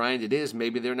what a grind it is,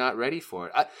 maybe they're not ready for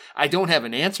it. I don't have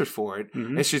an answer for it.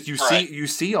 Mm-hmm. It's just you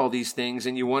see all these things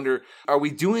and you wonder, are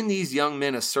we doing these young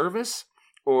men a service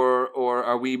or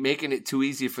are we making it too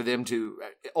easy for them to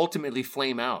ultimately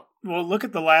flame out? Well, look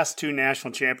at the last two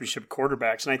national championship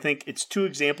quarterbacks, and I think it's two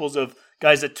examples of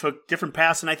guys that took different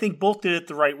paths, and I think both did it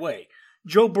the right way.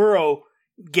 Joe Burrow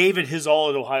gave it his all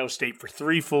at Ohio State for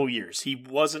 3 full years. He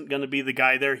wasn't going to be the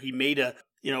guy there. He made a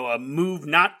move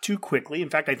not too quickly. In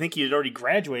fact, I think he had already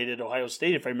graduated at Ohio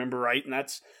State, if I remember right, and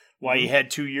that's why he had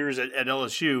 2 years at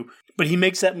LSU. But he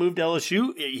makes that move to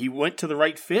LSU. He went to the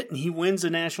right fit, and he wins a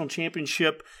national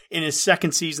championship in his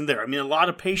second season there. I mean, a lot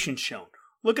of patience shown.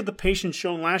 Look at the patience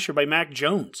shown last year by Mac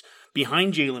Jones,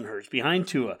 behind Jalen Hurts, behind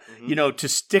Tua, to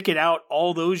stick it out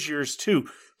all those years too.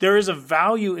 There is a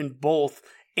value in both,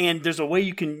 and there's a way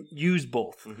you can use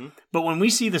both. Mm-hmm. But when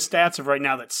we see the stats of right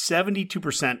now that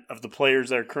 72% of the players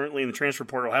that are currently in the transfer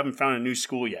portal haven't found a new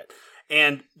school yet.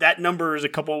 And that number is a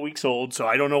couple of weeks old, so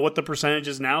I don't know what the percentage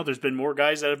is now. There's been more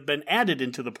guys that have been added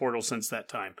into the portal since that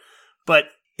time. But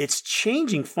it's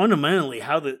changing fundamentally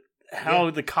how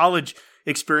the college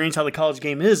experience, how the college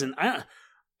game is. And I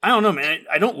don't know, man.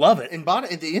 I don't love it. And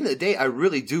at the end of the day, I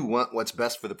really do want what's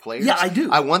best for the players. Yeah, I do.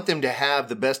 I want them to have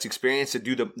the best experience, to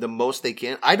do the most they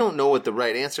can. I don't know what the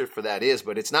right answer for that is,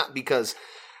 but it's not because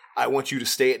I want you to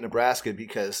stay at Nebraska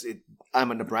because I'm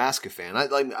a Nebraska fan.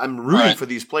 I'm rooting for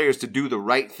these players to do the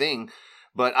right thing,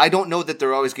 but I don't know that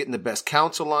they're always getting the best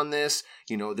counsel on this.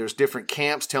 There's different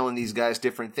camps telling these guys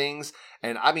different things.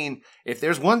 And I mean, if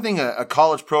there's one thing a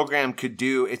college program could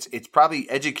do, it's probably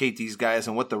educate these guys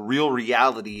on what the real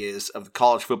reality is of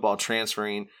college football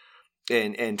transferring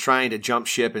and trying to jump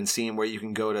ship and seeing where you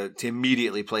can go to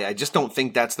immediately play. I just don't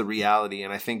think that's the reality.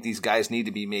 And I think these guys need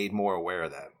to be made more aware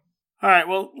of that. All right,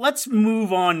 well, let's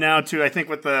move on now to, I think,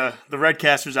 what the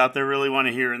Redcasters out there really want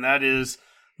to hear, and that is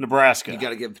Nebraska. You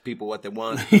got to give people what they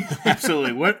want.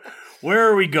 Absolutely. Where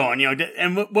are we going?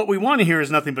 And what we want to hear is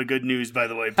nothing but good news, by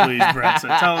the way, please, Brett. So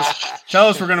tell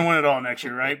us we're going to win it all next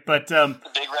year, right? But big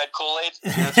red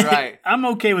Kool-Aid. That's right. I'm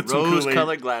okay with some Kool-Aid.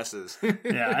 Rose-colored glasses.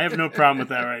 Yeah, I have no problem with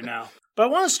that right now. But I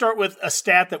want to start with a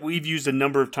stat that we've used a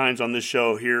number of times on this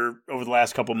show here over the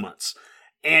last couple months.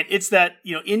 And it's that,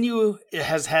 NU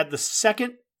has had the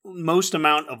second most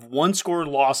amount of one-score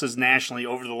losses nationally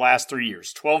over the last 3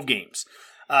 years, 12 games.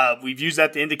 We've used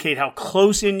that to indicate how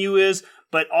close NU is,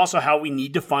 but also how we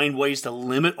need to find ways to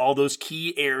limit all those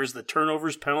key errors, the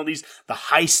turnovers, penalties, the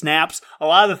high snaps, a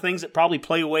lot of the things that probably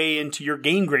play away into your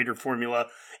game grader formula.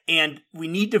 And we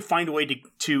need to find a way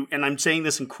to and I'm saying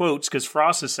this in quotes because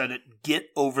Frost has said it, get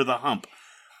over the hump.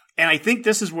 And I think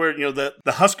this is where, the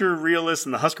Husker realists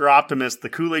and the Husker optimists, the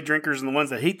Kool-Aid drinkers and the ones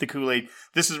that hate the Kool-Aid,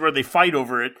 this is where they fight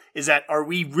over it, is that are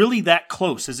we really that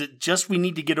close? Is it just we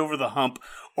need to get over the hump?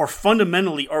 Or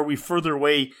fundamentally, are we further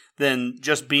away than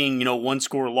just being,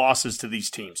 one-score losses to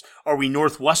these teams? Are we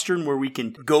Northwestern where we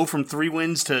can go from 3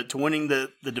 wins to winning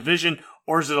the division?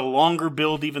 Or is it a longer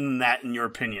build even than that, in your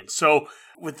opinion? So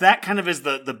with that kind of as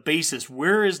the basis,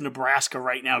 where is Nebraska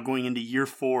right now going into year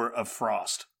 4 of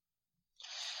Frost?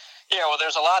 Yeah, well,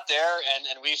 there's a lot there,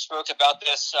 and we spoke about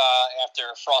this after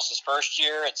Frost's first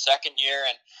year and second year,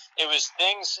 and it was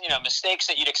things, mistakes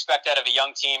that you'd expect out of a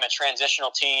young team, a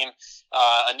transitional team,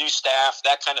 a new staff,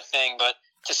 that kind of thing. But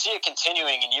to see it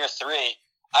continuing in year 3,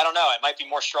 I don't know. It might be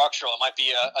more structural. It might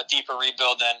be a deeper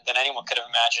rebuild than anyone could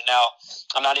have imagined. Now,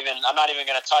 I'm not even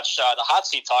going to touch the hot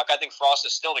seat talk. I think Frost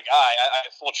is still the guy. I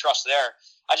have full trust there.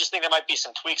 I just think there might be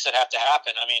some tweaks that have to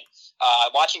happen. I mean,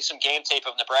 watching some game tape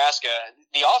of Nebraska,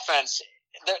 the offense,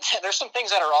 there's some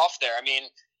things that are off there. I mean,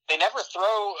 they never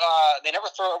throw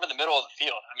over the middle of the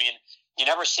field. I mean, you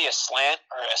never see a slant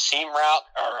or a seam route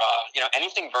or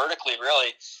anything vertically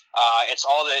really. It's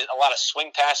a lot of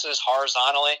swing passes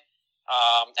horizontally.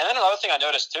 And then another thing I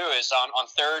noticed too is on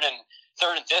third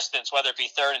and distance, whether it be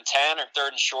 3rd and 10 or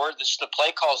 3rd and short, the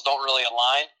play calls don't really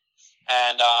align.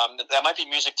 And that might be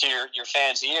music to your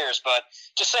fans' ears, but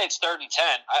just say it's 3rd and 10.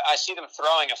 I see them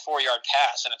throwing a 4-yard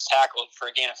pass and it's tackled for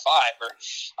a gain of 5, or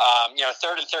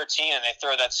 3rd and 13, and they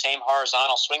throw that same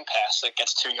horizontal swing pass that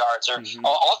gets 2 yards. Or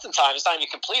oftentimes it's not even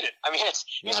completed. I mean,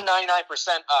 these are 99%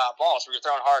 balls where you're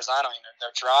throwing horizontally and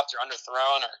they're dropped or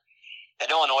underthrown. Or that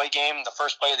Illinois game, the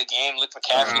first play of the game, Luke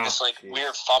McCaffrey, this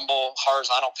weird fumble,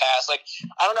 horizontal pass. Like,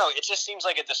 I don't know. It just seems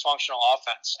like a dysfunctional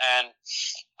offense, and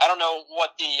I don't know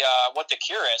what the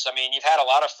cure is. I mean, you've had a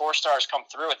lot of 4-stars come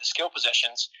through at the skill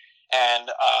positions, and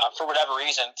for whatever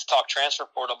reason, to talk transfer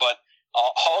portal, but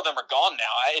all of them are gone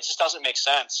now. It just doesn't make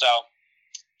sense. So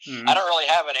I don't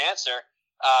really have an answer.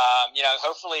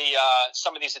 Hopefully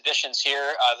some of these additions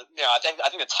here. I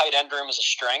think the tight end room is a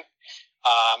strength.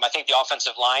 I think the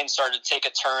offensive line started to take a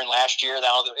turn last year.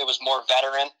 It was more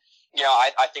veteran.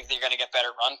 I think they're going to get better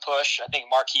run push. I think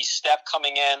Marquise Stepp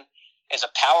coming in is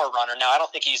a power runner. Now, I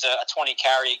don't think he's a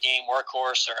 20-carry-a-game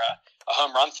workhorse or a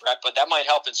home run threat, but that might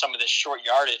help in some of this short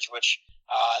yardage, which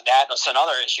that's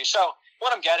another issue. So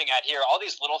what I'm getting at here, all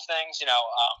these little things,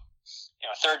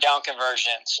 third down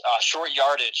conversions, short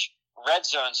yardage, red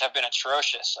zones have been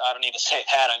atrocious. I don't need to say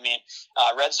that. I mean,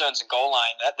 red zones and goal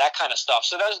line, that kind of stuff.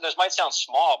 So those might sound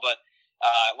small, but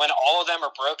when all of them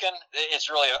are broken, it's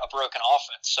really a broken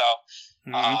offense. So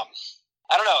I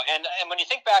don't know. And when you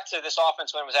think back to this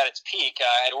offense when it was at its peak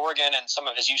at Oregon and some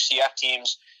of his UCF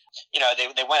teams,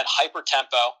 they went hyper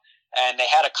tempo. And they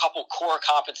had a couple core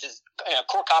competencies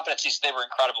they were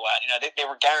incredible at. They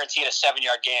were guaranteed a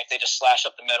 7-yard gain if they just slash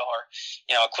up the middle, or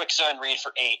a quick zone read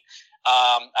for 8.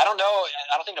 I don't know.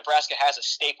 I don't think Nebraska has a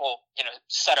staple,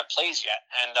 set of plays yet,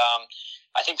 and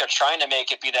I think they're trying to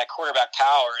make it be that quarterback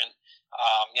power. And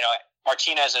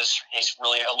Martinez he's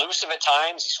really elusive at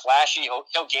times. He's flashy.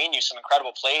 He'll gain you some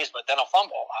incredible plays, but then he'll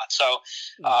fumble a lot. So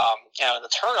the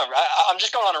turnover. I'm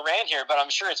just going on a rant here, but I'm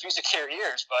sure it's music to your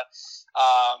ears. But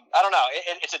I don't know.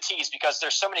 It's a tease because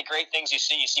there's so many great things you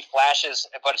see. You see flashes,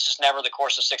 but it's just never the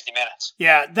course of 60 minutes.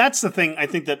 Yeah, that's the thing I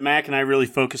think that Mac and I really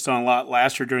focused on a lot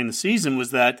last year during the season was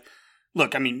that,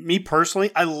 look, I mean, me personally,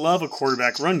 I love a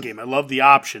quarterback run game. I love the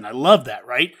option. I love that,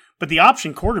 right? But the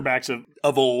option quarterbacks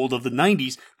of old, of the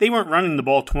 90s, they weren't running the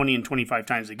ball 20 and 25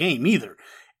 times a game either.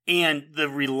 And the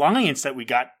reliance that we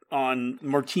got on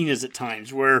Martinez at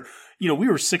times where, we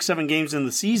were 6-7 games in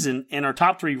the season and our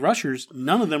top 3 rushers,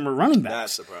 none of them were running backs.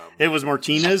 That's the problem. It was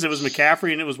Martinez, it was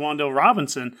McCaffrey, and it was Wan'Dale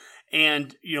Robinson.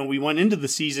 And, we went into the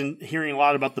season hearing a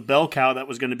lot about the bell cow that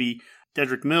was going to be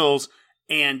Dedrick Mills.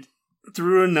 And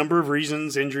through a number of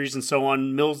reasons, injuries and so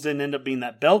on, Mills didn't end up being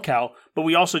that bell cow, but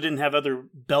we also didn't have other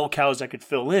bell cows that could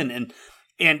fill in.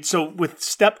 And so with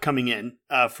Stepp coming in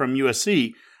from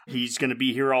USC, he's going to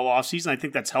be here all offseason. I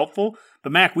think that's helpful.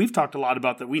 But Mac, we've talked a lot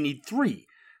about that we need 3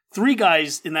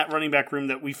 guys in that running back room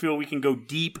that we feel we can go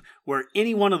deep, where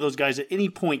any one of those guys at any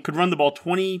point could run the ball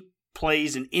 20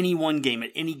 plays in any one game at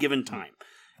any given time.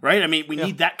 Right? I mean, we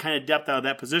need that kind of depth out of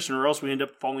that position, or else we end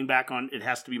up falling back on it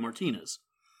has to be Martinez.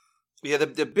 Yeah,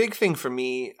 the big thing for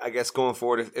me, I guess, going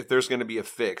forward, if there's going to be a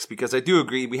fix, because I do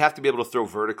agree we have to be able to throw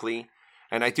vertically,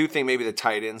 and I do think maybe the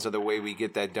tight ends are the way we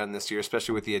get that done this year,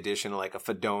 especially with the addition of like a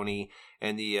Fedoni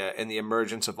and the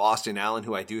emergence of Austin Allen,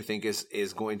 who I do think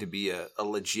is going to be a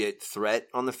legit threat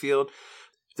on the field.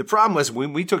 The problem was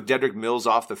when we took Dedrick Mills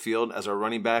off the field as our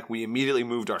running back, we immediately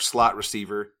moved our slot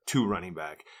receiver to running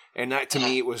back, and that to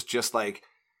me it was just like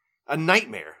a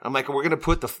nightmare. I'm like, we're going to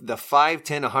put the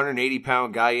 5'10",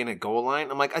 180-pound guy in at goal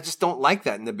line. I'm like, I just don't like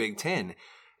that in the Big Ten.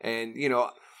 And,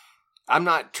 I'm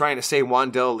not trying to say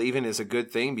Wan'Dale leaving is a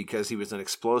good thing because he was an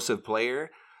explosive player,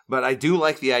 but I do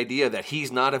like the idea that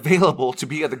he's not available to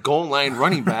be at the goal line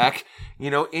running back,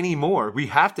 anymore. We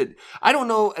have to. I don't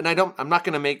know, and I'm not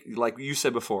going to make, like you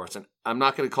said before, I'm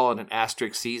not going to call it an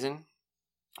asterisk season,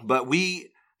 but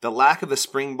the lack of the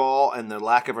spring ball and the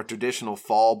lack of a traditional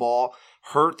fall ball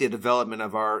hurt the development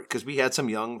of because we had some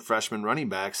young freshman running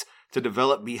backs to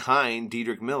develop behind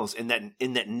Dedrick Mills, and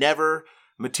that never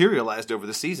materialized over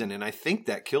the season, and I think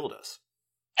that killed us.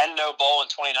 And no bowl in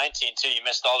 2019 too. You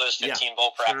missed all those 15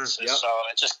 bowl practices, Yep. So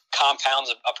it just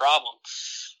compounds a problem.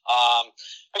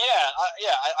 But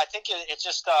I think it's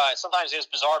just sometimes it's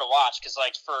bizarre to watch because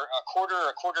like for a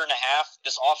quarter and a half,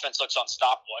 this offense looks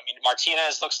unstoppable. I mean,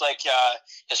 Martinez looks like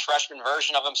his freshman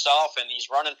version of himself, and he's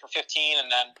running for 15,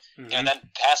 and then then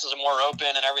passes are more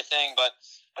open and everything. But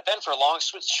then for long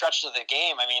stretches of the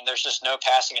game, I mean, there's just no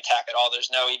passing attack at all. There's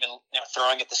no even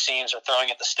throwing at the seams or throwing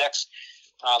at the sticks.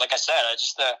 Like I said,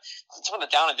 some of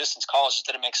the down and distance calls just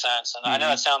didn't make sense. And I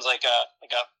know it sounds like a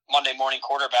Monday morning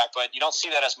quarterback, but you don't see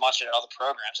that as much in other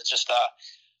programs. It's just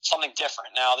something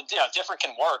different. Now, different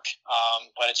can work,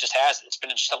 but it just hasn't. It's been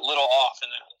just a little off, and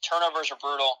the turnovers are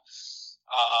brutal.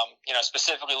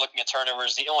 Specifically looking at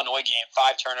turnovers, the Illinois game,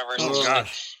 5 turnovers. Oh,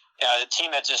 gosh. The team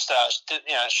that just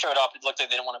showed up, it looked like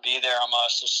they didn't want to be there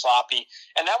almost, just sloppy.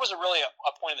 And that was a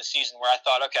point of the season where I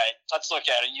thought, okay, let's look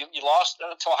at it. You lost to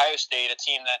Ohio State, a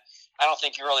team that I don't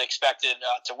think you really expected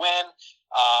to win,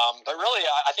 but really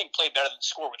I think played better than the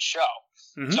score would show.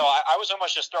 Mm-hmm. So I was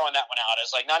almost just throwing that one out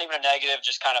as like not even a negative,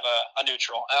 just kind of a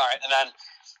neutral. All right, and then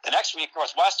the next week,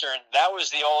 Northwestern, that was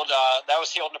the old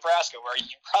Nebraska where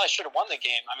you probably should have won the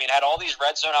game. I mean, had all these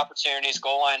red zone opportunities,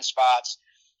 goal line spots,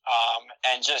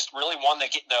 and just really won the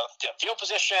field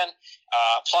position,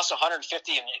 plus 150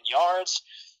 in yards,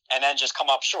 and then just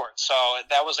come up short. So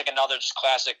that was like another just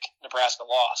classic Nebraska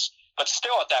loss. But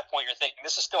still, at that point, you're thinking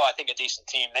this is still, I think, a decent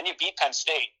team. Then you beat Penn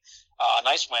State.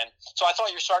 Nice win. So I thought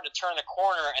you were starting to turn the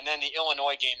corner, and then the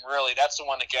Illinois game, really, that's the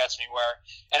one that gets me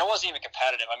and it wasn't even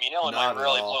competitive. I mean, Illinois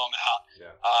really blew them out.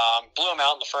 Yeah. Blew them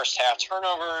out in the first half.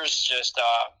 Turnovers, just,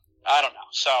 I don't know.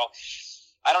 So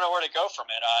I don't know where to go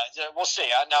from it. We'll see.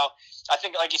 Now, I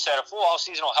think, like you said, a full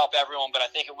offseason will help everyone, but I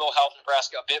think it will help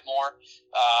Nebraska a bit more.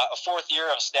 A fourth year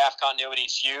of staff continuity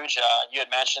is huge. You had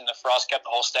mentioned that Frost kept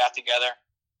the whole staff together.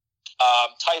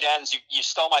 Tight ends, you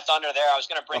stole my thunder there. I was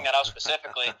going to bring that up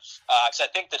specifically because I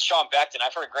think that Sean Beckton,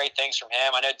 I've heard great things from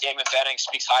him. I know Damon Benning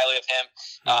speaks highly of him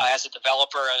as a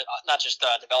developer, not just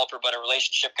a developer, but a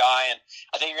relationship guy. And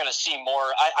I think you're going to see more,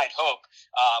 I'd hope,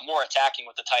 more attacking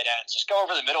with the tight ends. Just go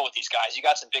over the middle with these guys. You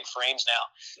got some big frames now.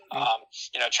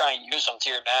 Try and use them to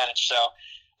your advantage. So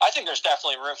I think there's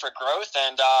definitely room for growth.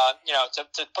 And,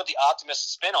 to put the optimistic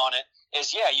spin on it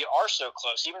is, you are so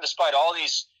close, even despite all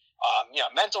these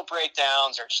mental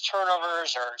breakdowns or just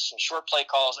turnovers or some short play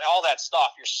calls, all that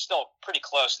stuff, you're still pretty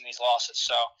close in these losses.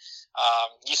 So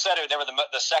you said they were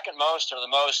the second most or the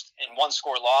most in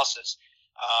one-score losses.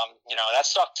 That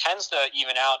stuff tends to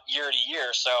even out year to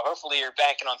year. So hopefully you're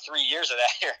banking on 3 years of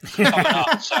that here coming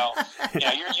up. So,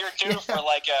 you're due for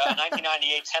like a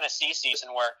 1998 Tennessee season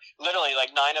where literally like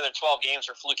 9 of their 12 games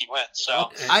were fluky wins. So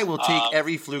I will take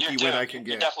every fluky win I can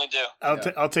get. You definitely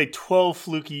do. I'll take 12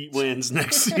 fluky wins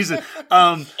next season.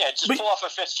 Pull off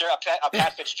a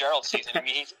Pat Fitzgerald season. I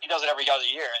mean, he does it every other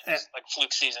year. It's like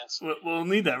fluke seasons. We'll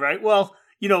need that, right? Well,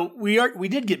 we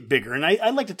did get bigger, and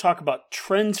I'd like to talk about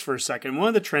trends for a second. One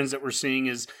of the trends that we're seeing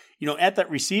is, at that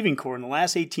receiving core in the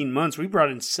last 18 months, we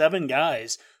brought in 7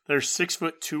 guys that are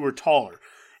 6'2" or taller,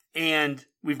 and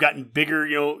we've gotten bigger,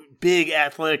 big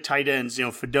athletic tight ends,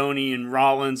 Fedoni and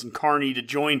Rollins and Carney to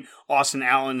join Austin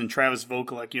Allen and Travis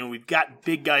Vokalek. We've got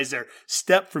big guys there.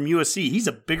 Step from USC, he's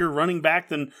a bigger running back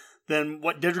than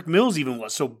what Dedrick Mills even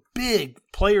was. So big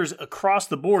players across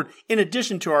the board, in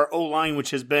addition to our O-line, which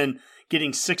has been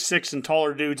getting 6'6" and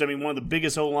taller dudes. I mean, one of the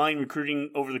biggest O-line recruiting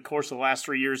over the course of the last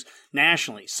 3 years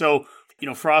nationally. So,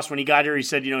 Frost, when he got here, he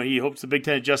said, he hopes the Big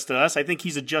Ten adjusts to us. I think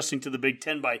he's adjusting to the Big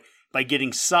Ten by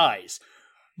getting size.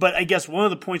 But I guess one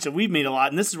of the points that we've made a lot,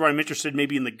 and this is where I'm interested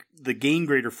maybe in the game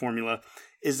grader formula,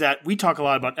 is that we talk a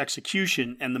lot about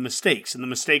execution and the mistakes. And the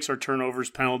mistakes are turnovers,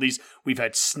 penalties. We've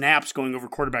had snaps going over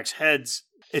quarterbacks' heads.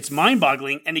 It's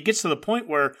mind-boggling, and it gets to the point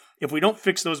where if we don't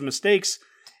fix those mistakes,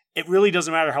 it really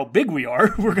doesn't matter how big we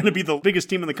are. We're going to be the biggest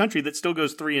team in the country that still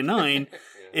goes 3-9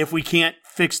 if we can't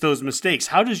fix those mistakes.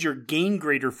 How does your game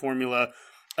grader formula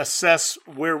assess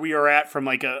where we are at from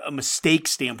like a mistake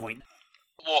standpoint?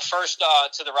 Well, first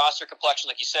to the roster complexion,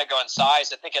 like you said, going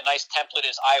size. I think a nice template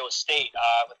is Iowa State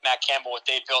with Matt Campbell. What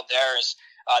they built there is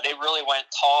they really went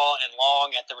tall and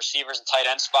long at the receivers and tight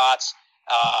end spots.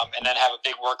 And then have a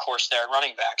big workhorse there at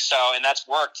running back. So, and that's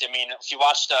worked. I mean, if you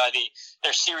watched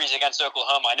their series against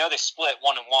Oklahoma, I know they split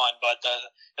 1-1, but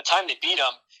the time they beat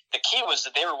them, the key was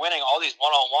that they were winning all these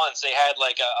one-on-ones. They had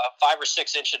like a 5 or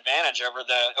 6 inch advantage over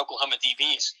the Oklahoma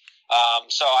DBs.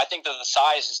 So I think that the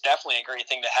size is definitely a great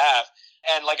thing to have.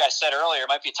 And like I said earlier, it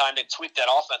might be time to tweak that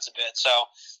offense a bit. So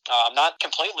not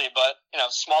completely, but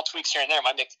small tweaks here and there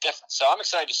might make the difference. So I'm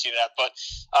excited to see that. But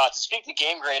to speak to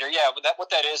game grader, what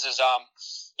that is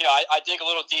I dig a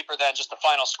little deeper than just the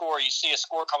final score. You see a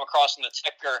score come across in the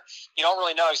ticker. You don't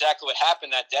really know exactly what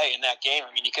happened that day in that game. I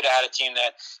mean, you could have had a team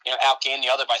that outgained the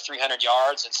other by 300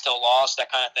 yards and still lost, that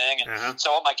kind of thing. And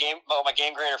so what my game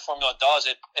grader formula does,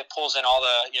 it pulls in all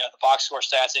the the box score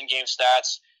stats, in-game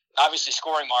stats, obviously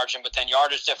scoring margin, but then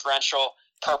yardage differential,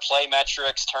 per play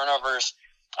metrics, turnovers.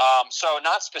 So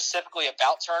not specifically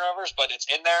about turnovers, but it's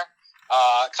in there.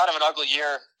 Kind of an ugly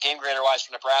year game grader wise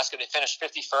for Nebraska. They finished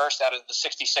 51st out of the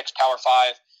 66 Power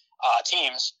 5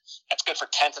 teams. That's good for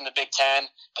 10th in the Big Ten,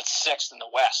 but 6th in the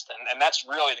West. And that's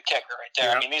really the kicker right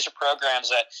there. Yep. I mean, these are programs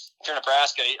that, if you're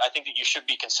Nebraska, I think that you should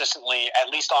be consistently at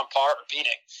least on par or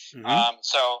beating. Mm-hmm.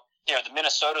 So, the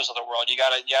Minnesotas of the world, you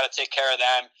gotta take care of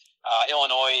them.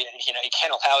 Illinois, you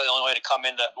can't allow Illinois to come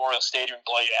into Memorial Stadium and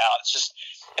blow you out.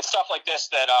 It's stuff like this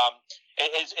that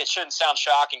it shouldn't sound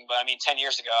shocking, but I mean, 10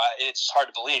 years ago, it's hard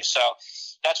to believe. So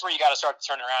that's where you got to start to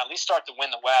turn around. At least start to win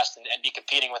the West and be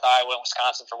competing with Iowa and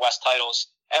Wisconsin for West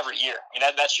titles every year. I mean,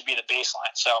 that should be the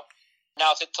baseline. So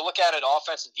now to look at it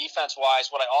offense and defense wise,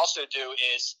 what I also do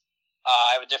is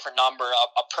I have a different number,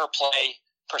 a per play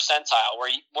percentile,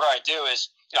 where what I do is,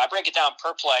 I break it down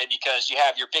per play because you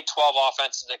have your Big 12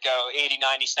 offenses that go 80,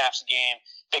 90 snaps a game,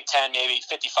 Big 10 maybe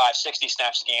 55, 60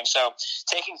 snaps a game. So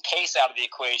taking pace out of the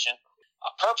equation,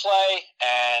 per play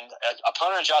and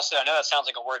opponent adjusted, I know that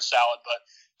sounds like a word salad, but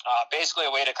basically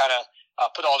a way to kind of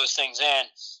put all those things in.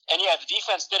 And yeah, the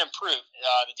defense did improve.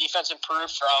 The defense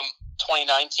improved from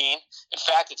 2019. In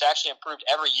fact, it's actually improved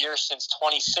every year since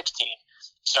 2016.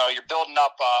 So you're building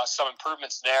up some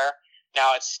improvements there.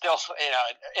 Now it's still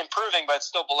improving, but it's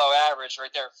still below average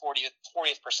right there,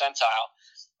 40th percentile.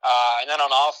 And then on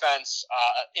offense,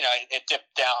 it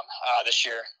dipped down this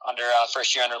year under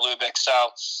first year under Lubick.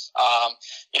 So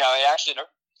it actually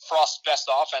Frost's best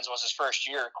offense was his first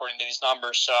year according to these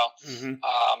numbers. So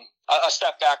a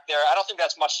step back there. I don't think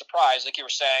that's much surprise, like you were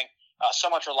saying. So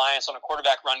much reliance on a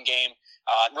quarterback run game,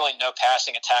 really no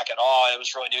passing attack at all. It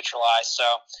was really neutralized. So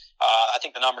I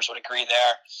think the numbers would agree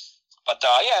there. But,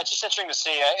 it's just interesting to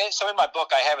see. So in my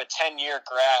book, I have a 10-year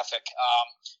graphic,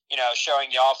 showing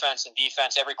the offense and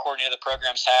defense every coordinator the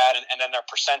program's had and then their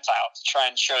percentile to try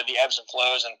and show the ebbs and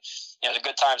flows and, the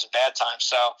good times and bad times.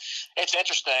 So it's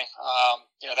interesting.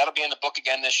 That'll be in the book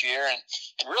again this year. And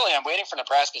really, I'm waiting for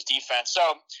Nebraska's defense. So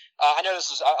I know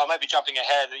I might be jumping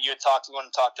ahead. You want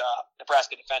to talk to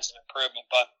Nebraska defensive improvement.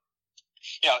 But,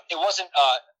 it wasn't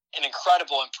an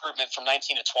incredible improvement from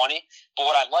 19 to 20. But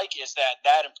what I like is that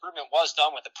improvement was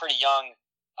done with a pretty young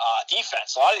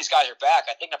defense. A lot of these guys are back.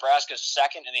 I think Nebraska is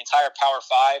second in the entire Power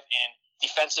 5 in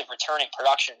defensive returning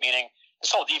production, meaning this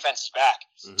whole defense is back.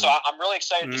 Mm-hmm. So I'm really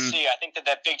excited to see. I think that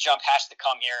big jump has to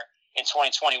come here in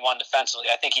 2021 defensively.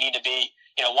 I think you need to be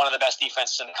one of the best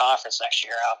defenses in the conference next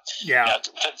year.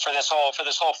 For this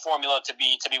whole formula to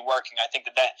be working, I think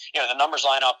that the numbers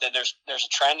line up. That there's a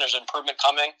trend, there's improvement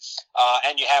coming,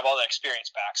 and you have all that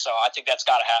experience back. So I think that's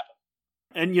got to happen.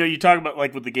 And you talk about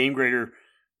like with the game grader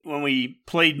when we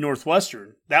played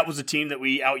Northwestern, that was a team that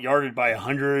we out-yarded by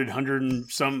 100 and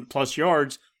some plus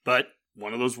yards, but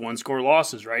one of those one-score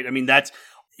losses, right? I mean, that's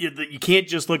you can't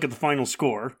just look at the final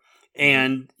score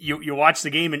and you watch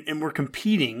the game and we're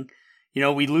competing.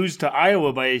 We lose to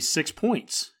Iowa by 6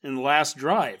 points in the last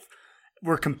drive.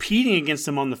 We're competing against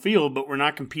them on the field, but we're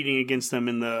not competing against them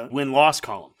in the win-loss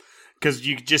column because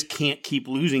you just can't keep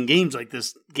losing games like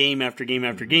this game after game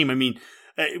after game. I mean,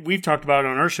 we've talked about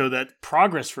on our show that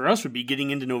progress for us would be getting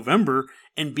into November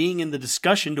and being in the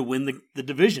discussion to win the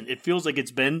division. It feels like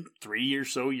it's been 3 or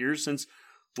so years since,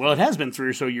 well, it has been 3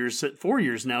 or so years, 4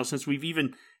 years now since we've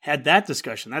even had that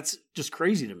discussion. That's just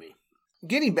crazy to me.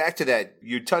 Getting back to that,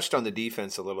 you touched on the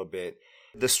defense a little bit.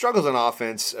 The struggles on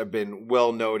offense have been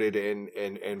well noted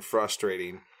and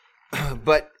frustrating,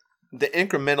 but the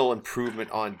incremental improvement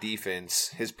on defense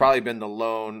has probably been the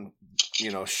lone,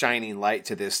 shining light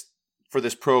to this for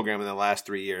this program in the last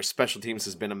 3 years. Special teams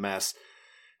has been a mess.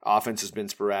 Offense has been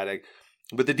sporadic,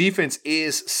 but the defense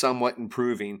is somewhat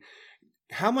improving.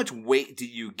 How much weight do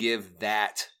you give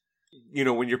that?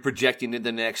 When you're projecting into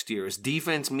the next year, does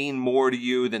defense mean more to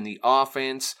you than the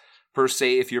offense per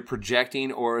se if you're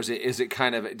projecting, or does it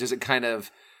kind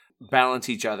of balance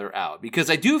each other out? Because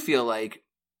I do feel like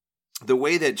the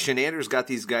way that Shenander's got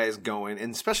these guys going,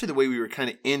 and especially the way we were kind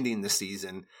of ending the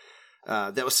season,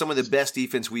 that was some of the best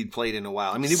defense we'd played in a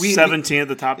while. I mean, 17 of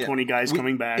the top 20 guys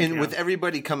coming back, and with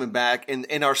everybody coming back,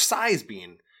 and our size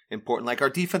being important. Like our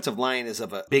defensive line is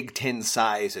of a Big Ten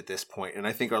size at this point, and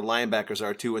I think our linebackers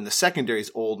are too, and the secondary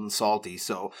is old and salty.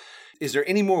 So is there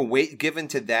any more weight given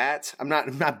to that? I'm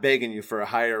not begging you for a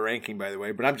higher ranking, by the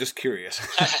way, but I'm just curious.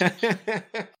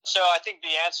 So I think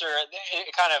the answer,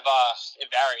 it kind of it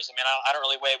varies. I mean, I don't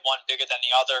really weigh one bigger than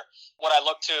the other. What I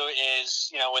look to is,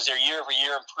 was there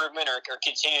year-over-year improvement or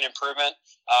continued improvement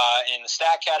in the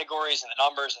stat categories and the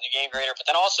numbers and the game grader, but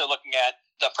then also looking at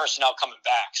the personnel coming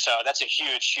back. So that's a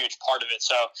huge, huge part of it.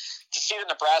 So to see that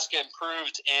Nebraska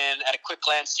improved at a quick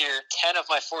glance here, 10 of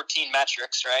my 14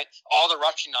 metrics, right? All the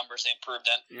rushing numbers they improved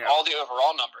in, all the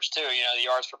overall numbers too, the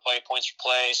yards per play, points per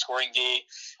play, scoring D,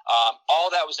 all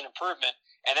that was an improvement.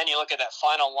 And then you look at that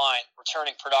final line,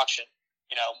 returning production.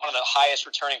 one of the highest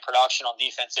returning production on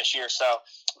defense this year. So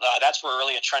that's where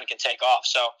really a trend can take off.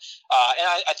 So, and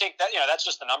I think that, that's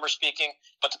just the numbers speaking,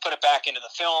 but to put it back into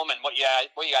the film and what you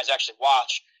guys actually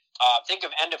watch, think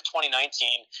of end of 2019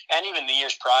 and even the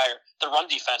years prior, the run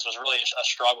defense was really a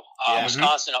struggle.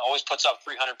 Wisconsin always puts up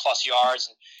 300 plus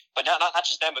yards, but not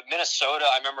just them, but Minnesota,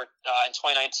 I remember in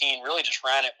 2019 really just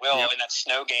ran at will in that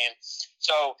snow game.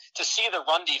 So to see the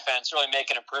run defense really make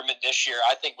an improvement this year,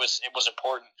 I think was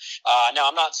important. Now,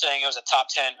 I'm not saying it was a top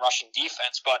 10 rushing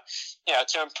defense, but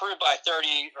to improve by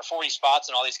 30 or 40 spots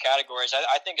in all these categories,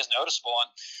 I think is noticeable.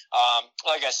 And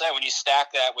like I said, when you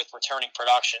stack that with returning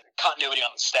production, continuity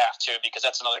on the staff too, because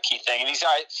that's another key thing. And these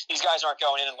guys aren't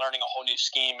going in and learning a whole new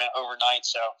scheme overnight.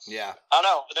 So I don't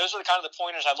know. Those are the kind of the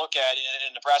pointers I look at,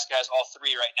 and Nebraska has all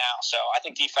three right now. So I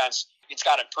think defense, it's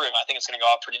got to improve. I think it's going to go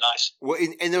up pretty nice. Well,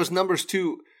 and those numbers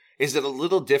too, is it a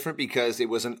little different because it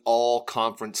was an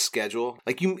all-conference schedule?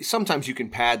 Like sometimes you can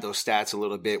pad those stats a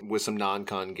little bit with some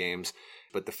non-con games,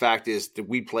 but the fact is that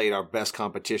we played our best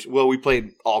competition. Well, we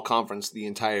played all-conference the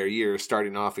entire year,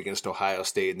 starting off against Ohio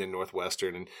State and then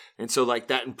Northwestern, and so like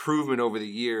that improvement over the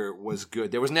year was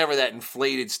good. There was never that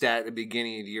inflated stat at the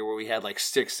beginning of the year where we had like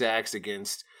 6 sacks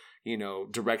against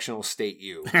directional state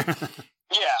U.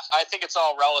 Yeah, I think it's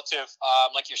all relative,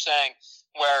 like you're saying,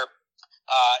 where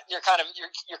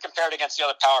you're compared against the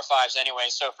other Power Fives anyway.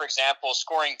 So, for example,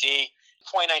 scoring D,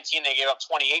 2019 they gave up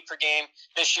 28 per game.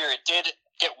 This year it did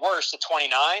get worse to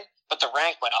 29, but the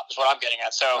rank went up is what I'm getting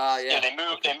at. So they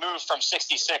moved from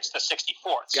 66th to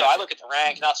 64th. So I look at the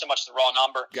rank, not so much the raw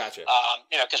number. Gotcha.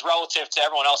 Because relative to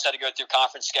everyone else had to go through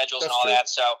conference schedules and all that.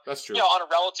 So that's true. On a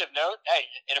relative note, hey,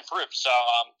 it improved. So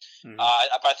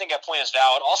but I think that point is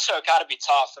valid. Also, it got to be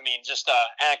tough. I mean, just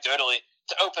anecdotally,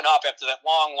 to open up after that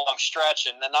long stretch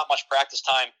and then not much practice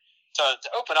time. To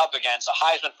open up against a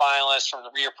Heisman finalist from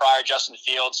the year prior, Justin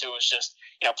Fields, who was just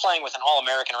playing with an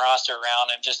All-American roster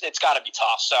around him, it's got to be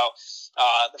tough. So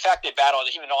the fact they battled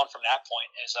even on from that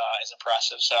point is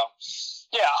impressive. So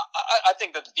yeah, I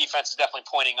think that the defense is definitely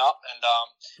pointing up,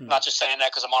 and not just saying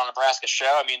that because I'm on a Nebraska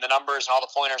show. I mean, the numbers and all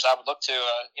the pointers I would look to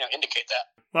indicate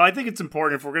that. Well, I think it's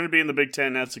important if we're going to be in the Big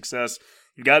Ten and have success,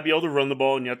 you've got to be able to run the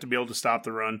ball and you have to be able to stop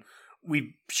the run.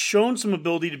 We've shown some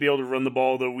ability to be able to run the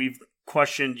ball, though we've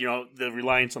questioned, the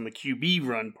reliance on the QB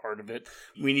run part of it.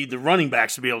 We need the running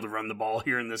backs to be able to run the ball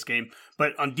here in this game.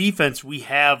 But on defense, we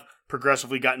have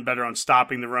progressively gotten better on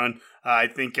stopping the run. I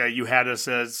think you had us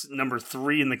as number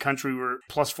 3 in the country. We're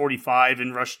plus 45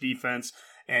 in rush defense.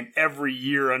 And every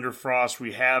year under Frost,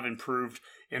 we have improved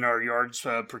in our yards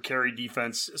per carry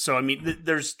defense. So, I mean,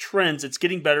 there's trends. It's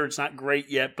getting better. It's not great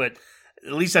yet, but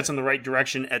at least that's in the right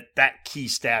direction at that key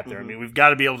stat there. I mean, we've got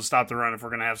to be able to stop the run if we're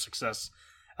going to have success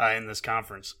in this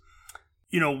conference.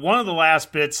 One of the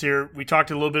last bits here, we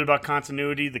talked a little bit about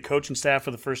continuity, the coaching staff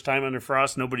for the first time under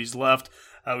Frost. Nobody's left.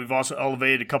 We've also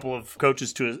elevated a couple of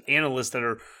coaches to analysts that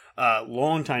are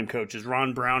longtime coaches.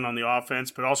 Ron Brown on the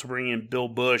offense, but also bringing in Bill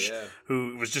Bush,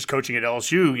 who was just coaching at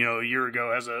LSU, a year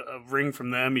ago, has a ring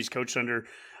from them. He's coached under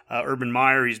Urban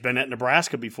Meyer. He's been at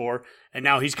Nebraska before, and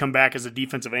now he's come back as a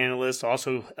defensive analyst,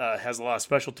 also has a lot of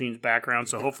special teams background,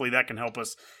 so hopefully that can help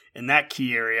us in that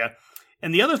key area.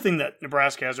 And the other thing that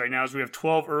Nebraska has right now is we have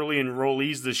 12 early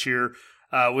enrollees this year,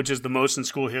 which is the most in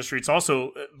school history. It's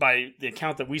also, by the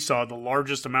account that we saw, the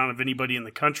largest amount of anybody in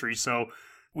the country. So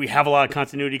we have a lot of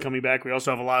continuity coming back. We also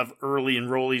have a lot of early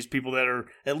enrollees, people that are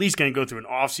at least going to go through an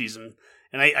off season.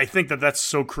 And I think that that's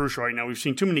so crucial right now. We've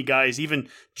seen too many guys, even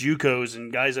JUCOs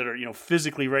and guys that are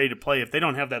physically ready to play. If they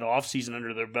don't have that off season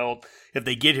under their belt, if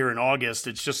they get here in August,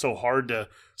 it's just so hard to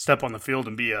step on the field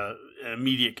and be an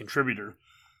immediate contributor.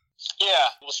 Yeah,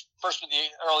 it was first with the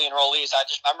early enrollees. I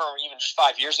remember even just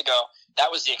 5 years ago, that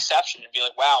was the exception. It'd be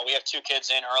like, wow, we have 2 kids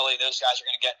in early. Those guys are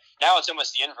going to get. Now it's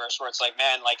almost the inverse, where it's like,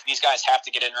 man, like these guys have to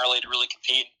get in early to really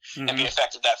compete and be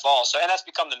effective that fall. So, and that's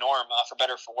become the norm for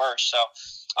better or for worse. So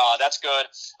that's good.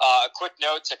 A quick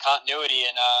note to continuity,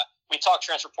 and we talked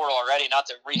transfer portal already. Not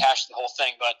to rehash the whole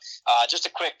thing, but just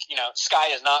a quick,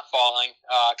 sky is not falling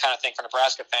kind of thing for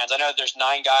Nebraska fans. I know there's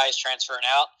 9 guys transferring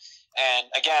out.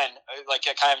 And again, like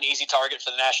a kind of an easy target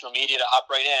for the national media to hop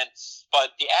right in.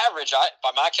 But the average,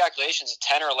 by my calculations, is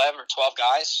 10 or 11 or 12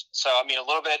 guys. So, I mean, a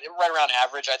little bit right around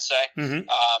average, I'd say.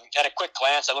 At a quick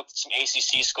glance, I looked at some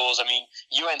ACC schools. I mean,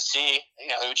 UNC,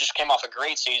 who just came off a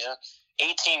great season,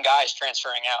 18 guys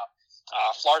transferring out.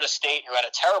 Florida State, who had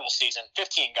a terrible season,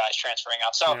 15 guys transferring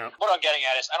out. So what I'm getting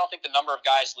at is I don't think the number of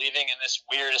guys leaving in this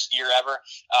weirdest year ever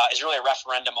is really a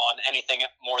referendum on anything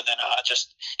more than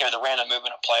just the random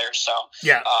movement of players. So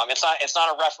it's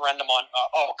not a referendum on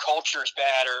culture is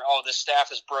bad or the staff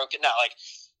is broken. No, like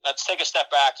let's take a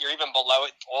step back. You're even below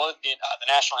the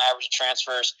national average of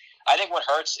transfers. I think what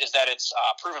hurts is that it's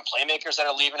proven playmakers that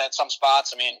are leaving at some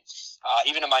spots. I mean,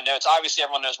 even in my notes, obviously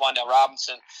everyone knows Wan'Dale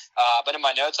Robinson, but in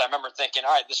my notes I remember thinking,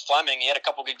 all right, this Fleming, he had a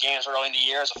couple good games early in the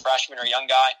year as a freshman or a young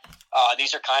guy.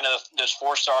 These are kind of those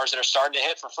 4 stars that are starting to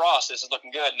hit for Frost. This is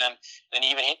looking good, and then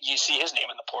even you see his name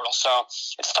in the portal. So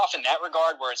it's tough in that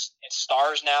regard, where it's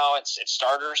stars now, it's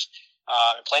starters,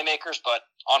 and playmakers. But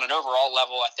on an overall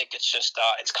level, I think it's just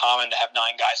it's common to have 9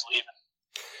 guys leaving.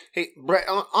 Hey, Brett,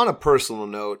 on a personal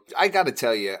note, I got to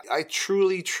tell you, I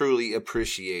truly, truly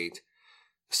appreciate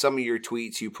some of your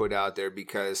tweets you put out there,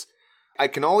 because I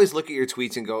can always look at your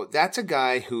tweets and go, that's a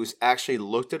guy who's actually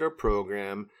looked at our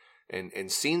program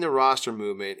and seen the roster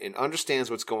movement and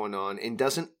understands what's going on and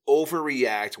doesn't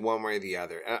overreact one way or the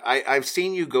other. I've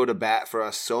seen you go to bat for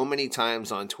us so many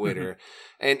times on Twitter,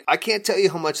 and I can't tell you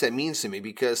how much that means to me,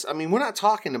 because, I mean, we're not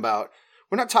talking about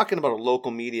a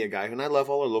local media guy, and I love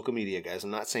all our local media guys.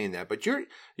 I'm not saying that, but you're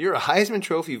a Heisman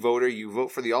Trophy voter. You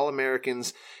vote for the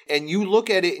All-Americans, and you look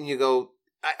at it and you go,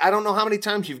 I don't know how many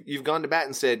times you've gone to bat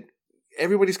and said,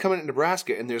 everybody's coming to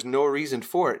Nebraska and there's no reason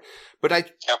for it.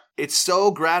 But it's so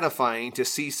gratifying to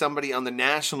see somebody on the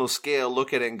national scale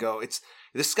look at it and go,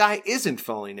 the sky isn't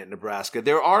falling at Nebraska.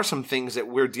 There are some things that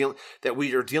we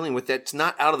are dealing with that's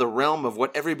not out of the realm of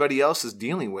what everybody else is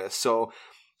dealing with. So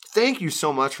thank you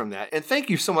so much from that. And thank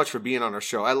you so much for being on our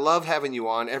show. I love having you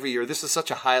on every year. This is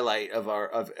such a highlight of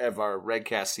our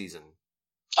Redcast season.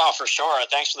 Oh, for sure.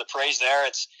 Thanks for the praise there.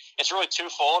 It's really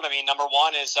twofold. I mean, number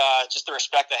one is just the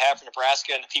respect I have for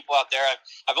Nebraska and the people out there.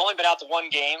 I've only been out to one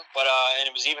game, but and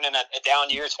it was even in a down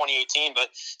year, 2018.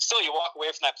 But still, you walk away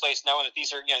from that place knowing that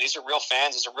these are real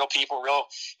fans, these are real people, real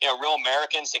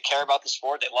Americans. They care about the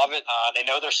sport, they love it, they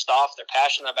know their stuff, they're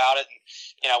passionate about it.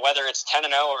 And whether it's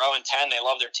 10-0 or 0-10, they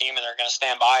love their team and they're going to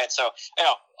stand by it. So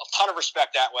a ton of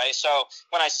respect that way. So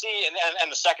when I see,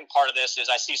 and the second part of this is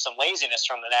I see some laziness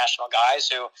from the national guys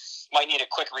who might need a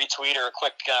quick retweet or a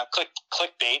quick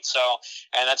clickbait. So,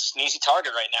 and that's an easy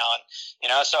target right now. And,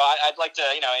 so I'd like to,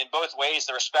 in both ways,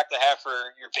 the respect I have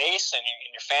for your base and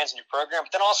your fans and your program,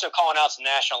 but then also calling out some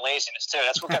national laziness too.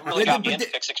 That's what really got me into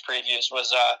Pick Six previews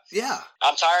was,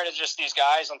 I'm tired of just these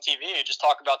guys on TV who just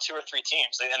talk about 2 or 3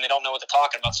 teams and they don't know what they're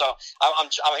talking about. So I'm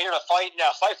here to fight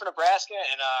for Nebraska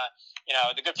and,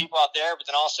 the good people out there, but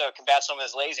then also combat some of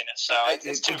this laziness. So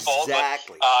it's twofold.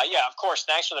 Exactly. But, of course,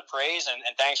 thanks for the praise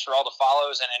and thanks for all the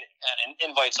follows and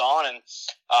invites on. And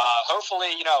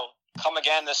hopefully, come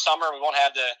again this summer. We won't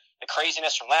have the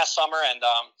craziness from last summer. And,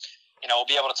 we'll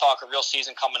be able to talk a real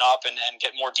season coming up and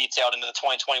get more detailed into the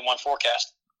 2021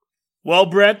 forecast. Well,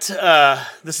 Brett,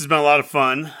 this has been a lot of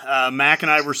fun. Mac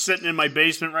and I were sitting in my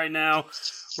basement right now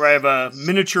where I have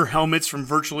miniature helmets from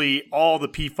virtually all the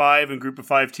P5 and Group of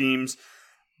 5 teams.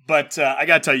 But I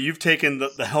got to tell you, you've taken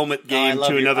the helmet game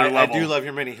to another level. I do love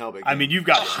your mini helmet game. I mean, you've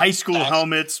got high school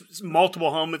helmets,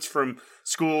 multiple helmets from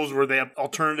schools where they have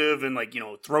alternative and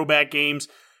throwback games.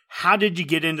 How did you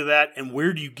get into that, and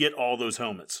where do you get all those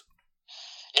helmets?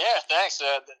 Yeah, thanks.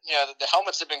 The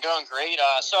helmets have been going great.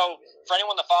 So for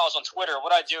anyone that follows on Twitter,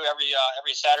 what I do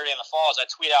every Saturday in the fall is I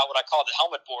tweet out what I call the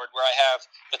helmet board, where I have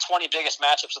the 20 biggest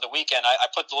matchups of the weekend. I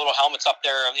put the little helmets up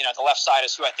there. The left side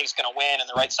is who I think is going to win, and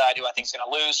the right side who I think is going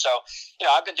to lose. So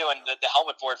I've been doing the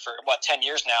helmet board for 10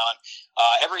 years now, and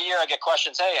every year I get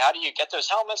questions. Hey, how do you get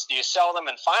those helmets? Do you sell them?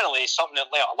 And finally,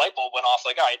 a light bulb went off.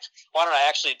 Like, all right, why don't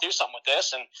I actually do something with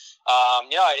this? And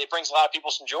it brings a lot of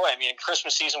people some joy. I mean,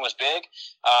 Christmas season was big.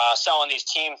 Selling these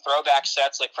team throwback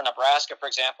sets, like for Nebraska, for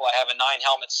example, I have a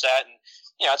 9-helmet set, and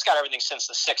it's got everything since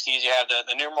the 60s. You have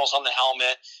the numerals on the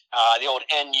helmet, the old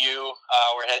NU,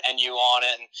 where it had NU on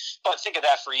it, but think of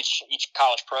that for each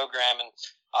college program. And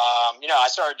I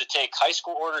started to take high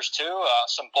school orders too,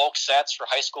 some bulk sets for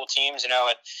high school teams,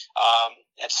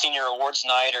 at senior awards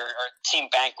night or team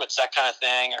banquets, that kind of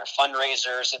thing, or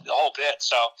fundraisers, the whole bit.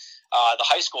 So the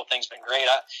high school thing's been great.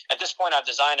 At this point, I've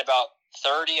designed about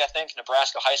 30, I think,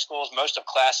 Nebraska high schools, most of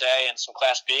Class A and some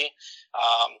Class B.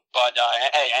 But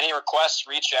hey, any requests,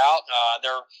 reach out.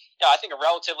 They're, I think, a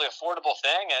relatively affordable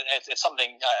thing. It's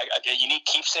something, a unique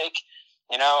keepsake.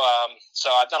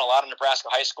 So I've done a lot of Nebraska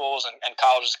high schools and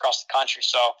colleges across the country.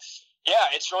 So,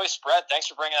 yeah, it's really spread. Thanks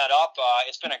for bringing that up.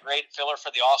 It's been a great filler for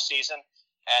the off season,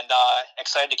 and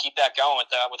excited to keep that going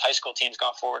with high school teams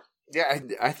going forward. Yeah,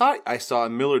 I thought I saw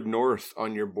Millard North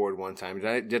on your board one time.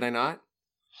 Did I not?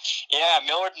 Yeah,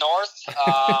 Millard North.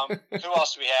 Who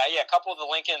else do we have? Yeah, a couple of the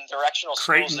Lincoln directional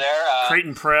schools there.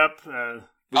 Creighton Prep.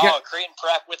 Creighton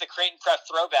Prep with a Creighton Prep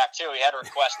throwback too. We had a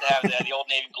request to have the old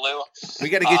navy blue. We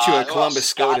got to get you a Columbus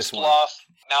SCOTUS one.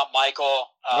 Mount Michael.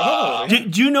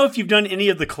 Do you know if you've done any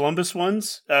of the Columbus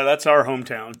ones? That's our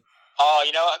hometown. Oh,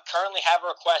 I currently have a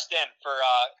request in for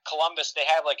Columbus. They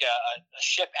have like a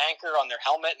ship anchor on their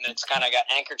helmet, and it's kind of got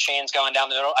anchor chains going down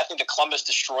the middle. I think the Columbus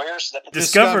Destroyers.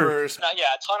 Discoverers.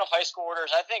 Yeah, a ton of high school orders.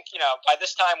 I think, by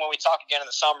this time when we talk again in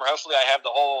the summer, hopefully I have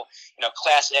the whole,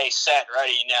 Class A set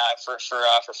ready for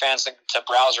fans to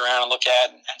browse around and look at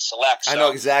and select. So. I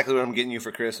know exactly what I'm getting you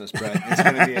for Christmas, Brett.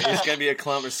 It's gonna be a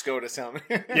Columbus SCOTUS helmet.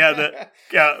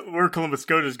 We're Columbus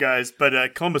SCOTUS guys,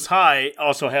 but Columbus High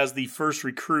also has the first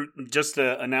recruit just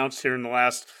announced here in the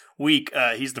last week.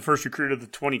 He's the first recruit of the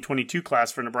 2022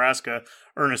 class for Nebraska,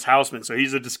 Ernest Hausman. So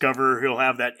he's a discoverer. He'll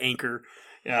have that anchor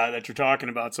that you're talking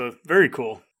about. So very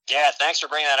cool. Yeah, thanks for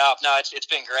bringing that up. No, it's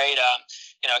been great.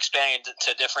 Expanding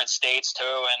to different states too,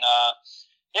 and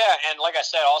and like I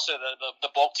said, also the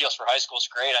bulk deals for high school is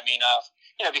great. I mean,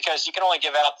 because you can only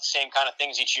give out the same kind of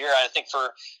things each year. I think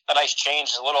for a nice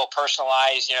change, a little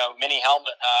personalized, mini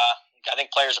helmet. I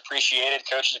think players appreciate it,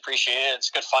 coaches appreciate it. It's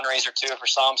a good fundraiser too for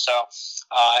some. So,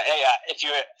 if you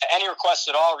any requests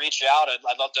at all, reach out.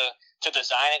 I'd love to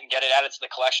design it and get it added to the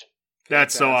collection.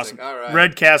 That's Fantastic. So awesome. All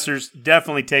right. Redcasters,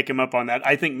 definitely take him up on that.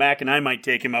 I think Mac and I might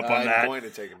take him up on that. I'm going to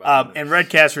take him up on and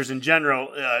Redcasters in general,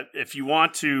 if you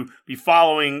want to be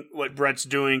following what Brett's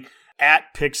doing at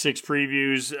Pick Six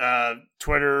Previews,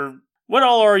 Twitter. What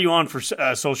all are you on for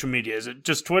social media? Is it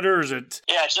just Twitter or is it?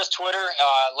 Yeah, it's just Twitter.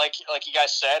 Like you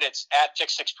guys said, it's at Pick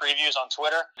Six Previews on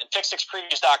Twitter. And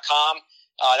pick6previews.com.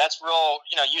 That's real,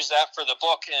 use that for the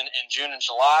book in June and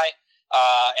July.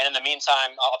 And in the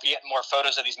meantime, I'll be getting more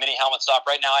photos of these mini helmets up.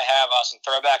 Right now I have some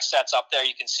throwback sets up there.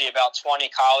 You can see about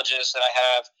 20 colleges that I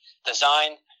have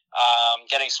designed.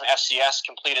 Getting some FCS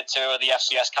completed too, the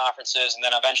FCS conferences, and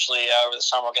then eventually over the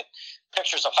summer we'll get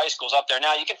pictures of high schools up there.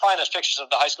 Now you can find those pictures of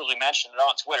the high schools we mentioned. They're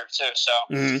on Twitter too, so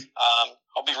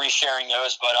I'll be resharing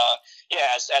those. But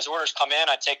as orders come in,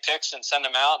 I take pics and send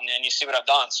them out, and you see what I've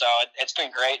done. So it's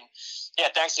been great.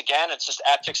 And, thanks again. It's just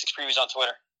at Pick Six Previews on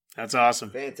Twitter. That's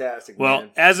awesome. Fantastic. Well,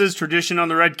 as is tradition on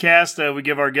the Redcast, we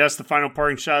give our guests the final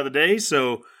parting shot of the day.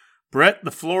 So, Brett,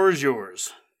 the floor is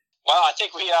yours. Well, I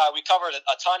think we covered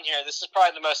a ton here. This is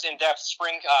probably the most in-depth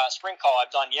spring call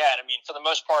I've done yet. I mean, for the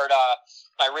most part,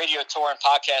 my radio tour and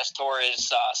podcast tour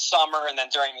is summer, and then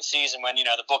during the season when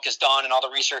the book is done and all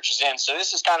the research is in. So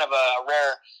this is kind of a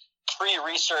rare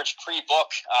pre-research,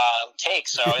 pre-book take.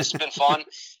 So it's been fun.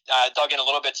 Dug in a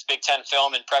little bit to Big Ten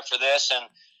film and prep for this, and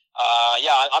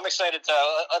I'm excited to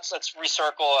let's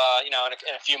recircle in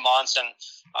a few months, and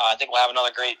I think we'll have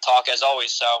another great talk as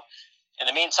always. So. In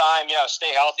the meantime,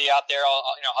 stay healthy out there,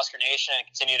 Husker Nation, and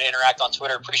continue to interact on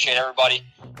Twitter. Appreciate everybody,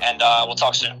 and we'll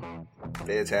talk soon.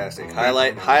 Fantastic.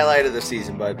 Highlight of the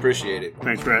season, bud. Appreciate it.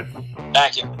 Thanks, Brett.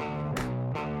 Thank you.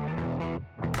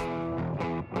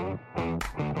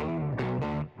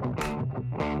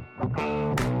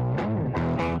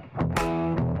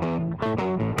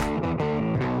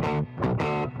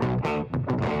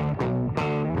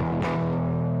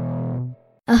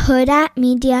 A Huda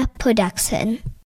Media Production.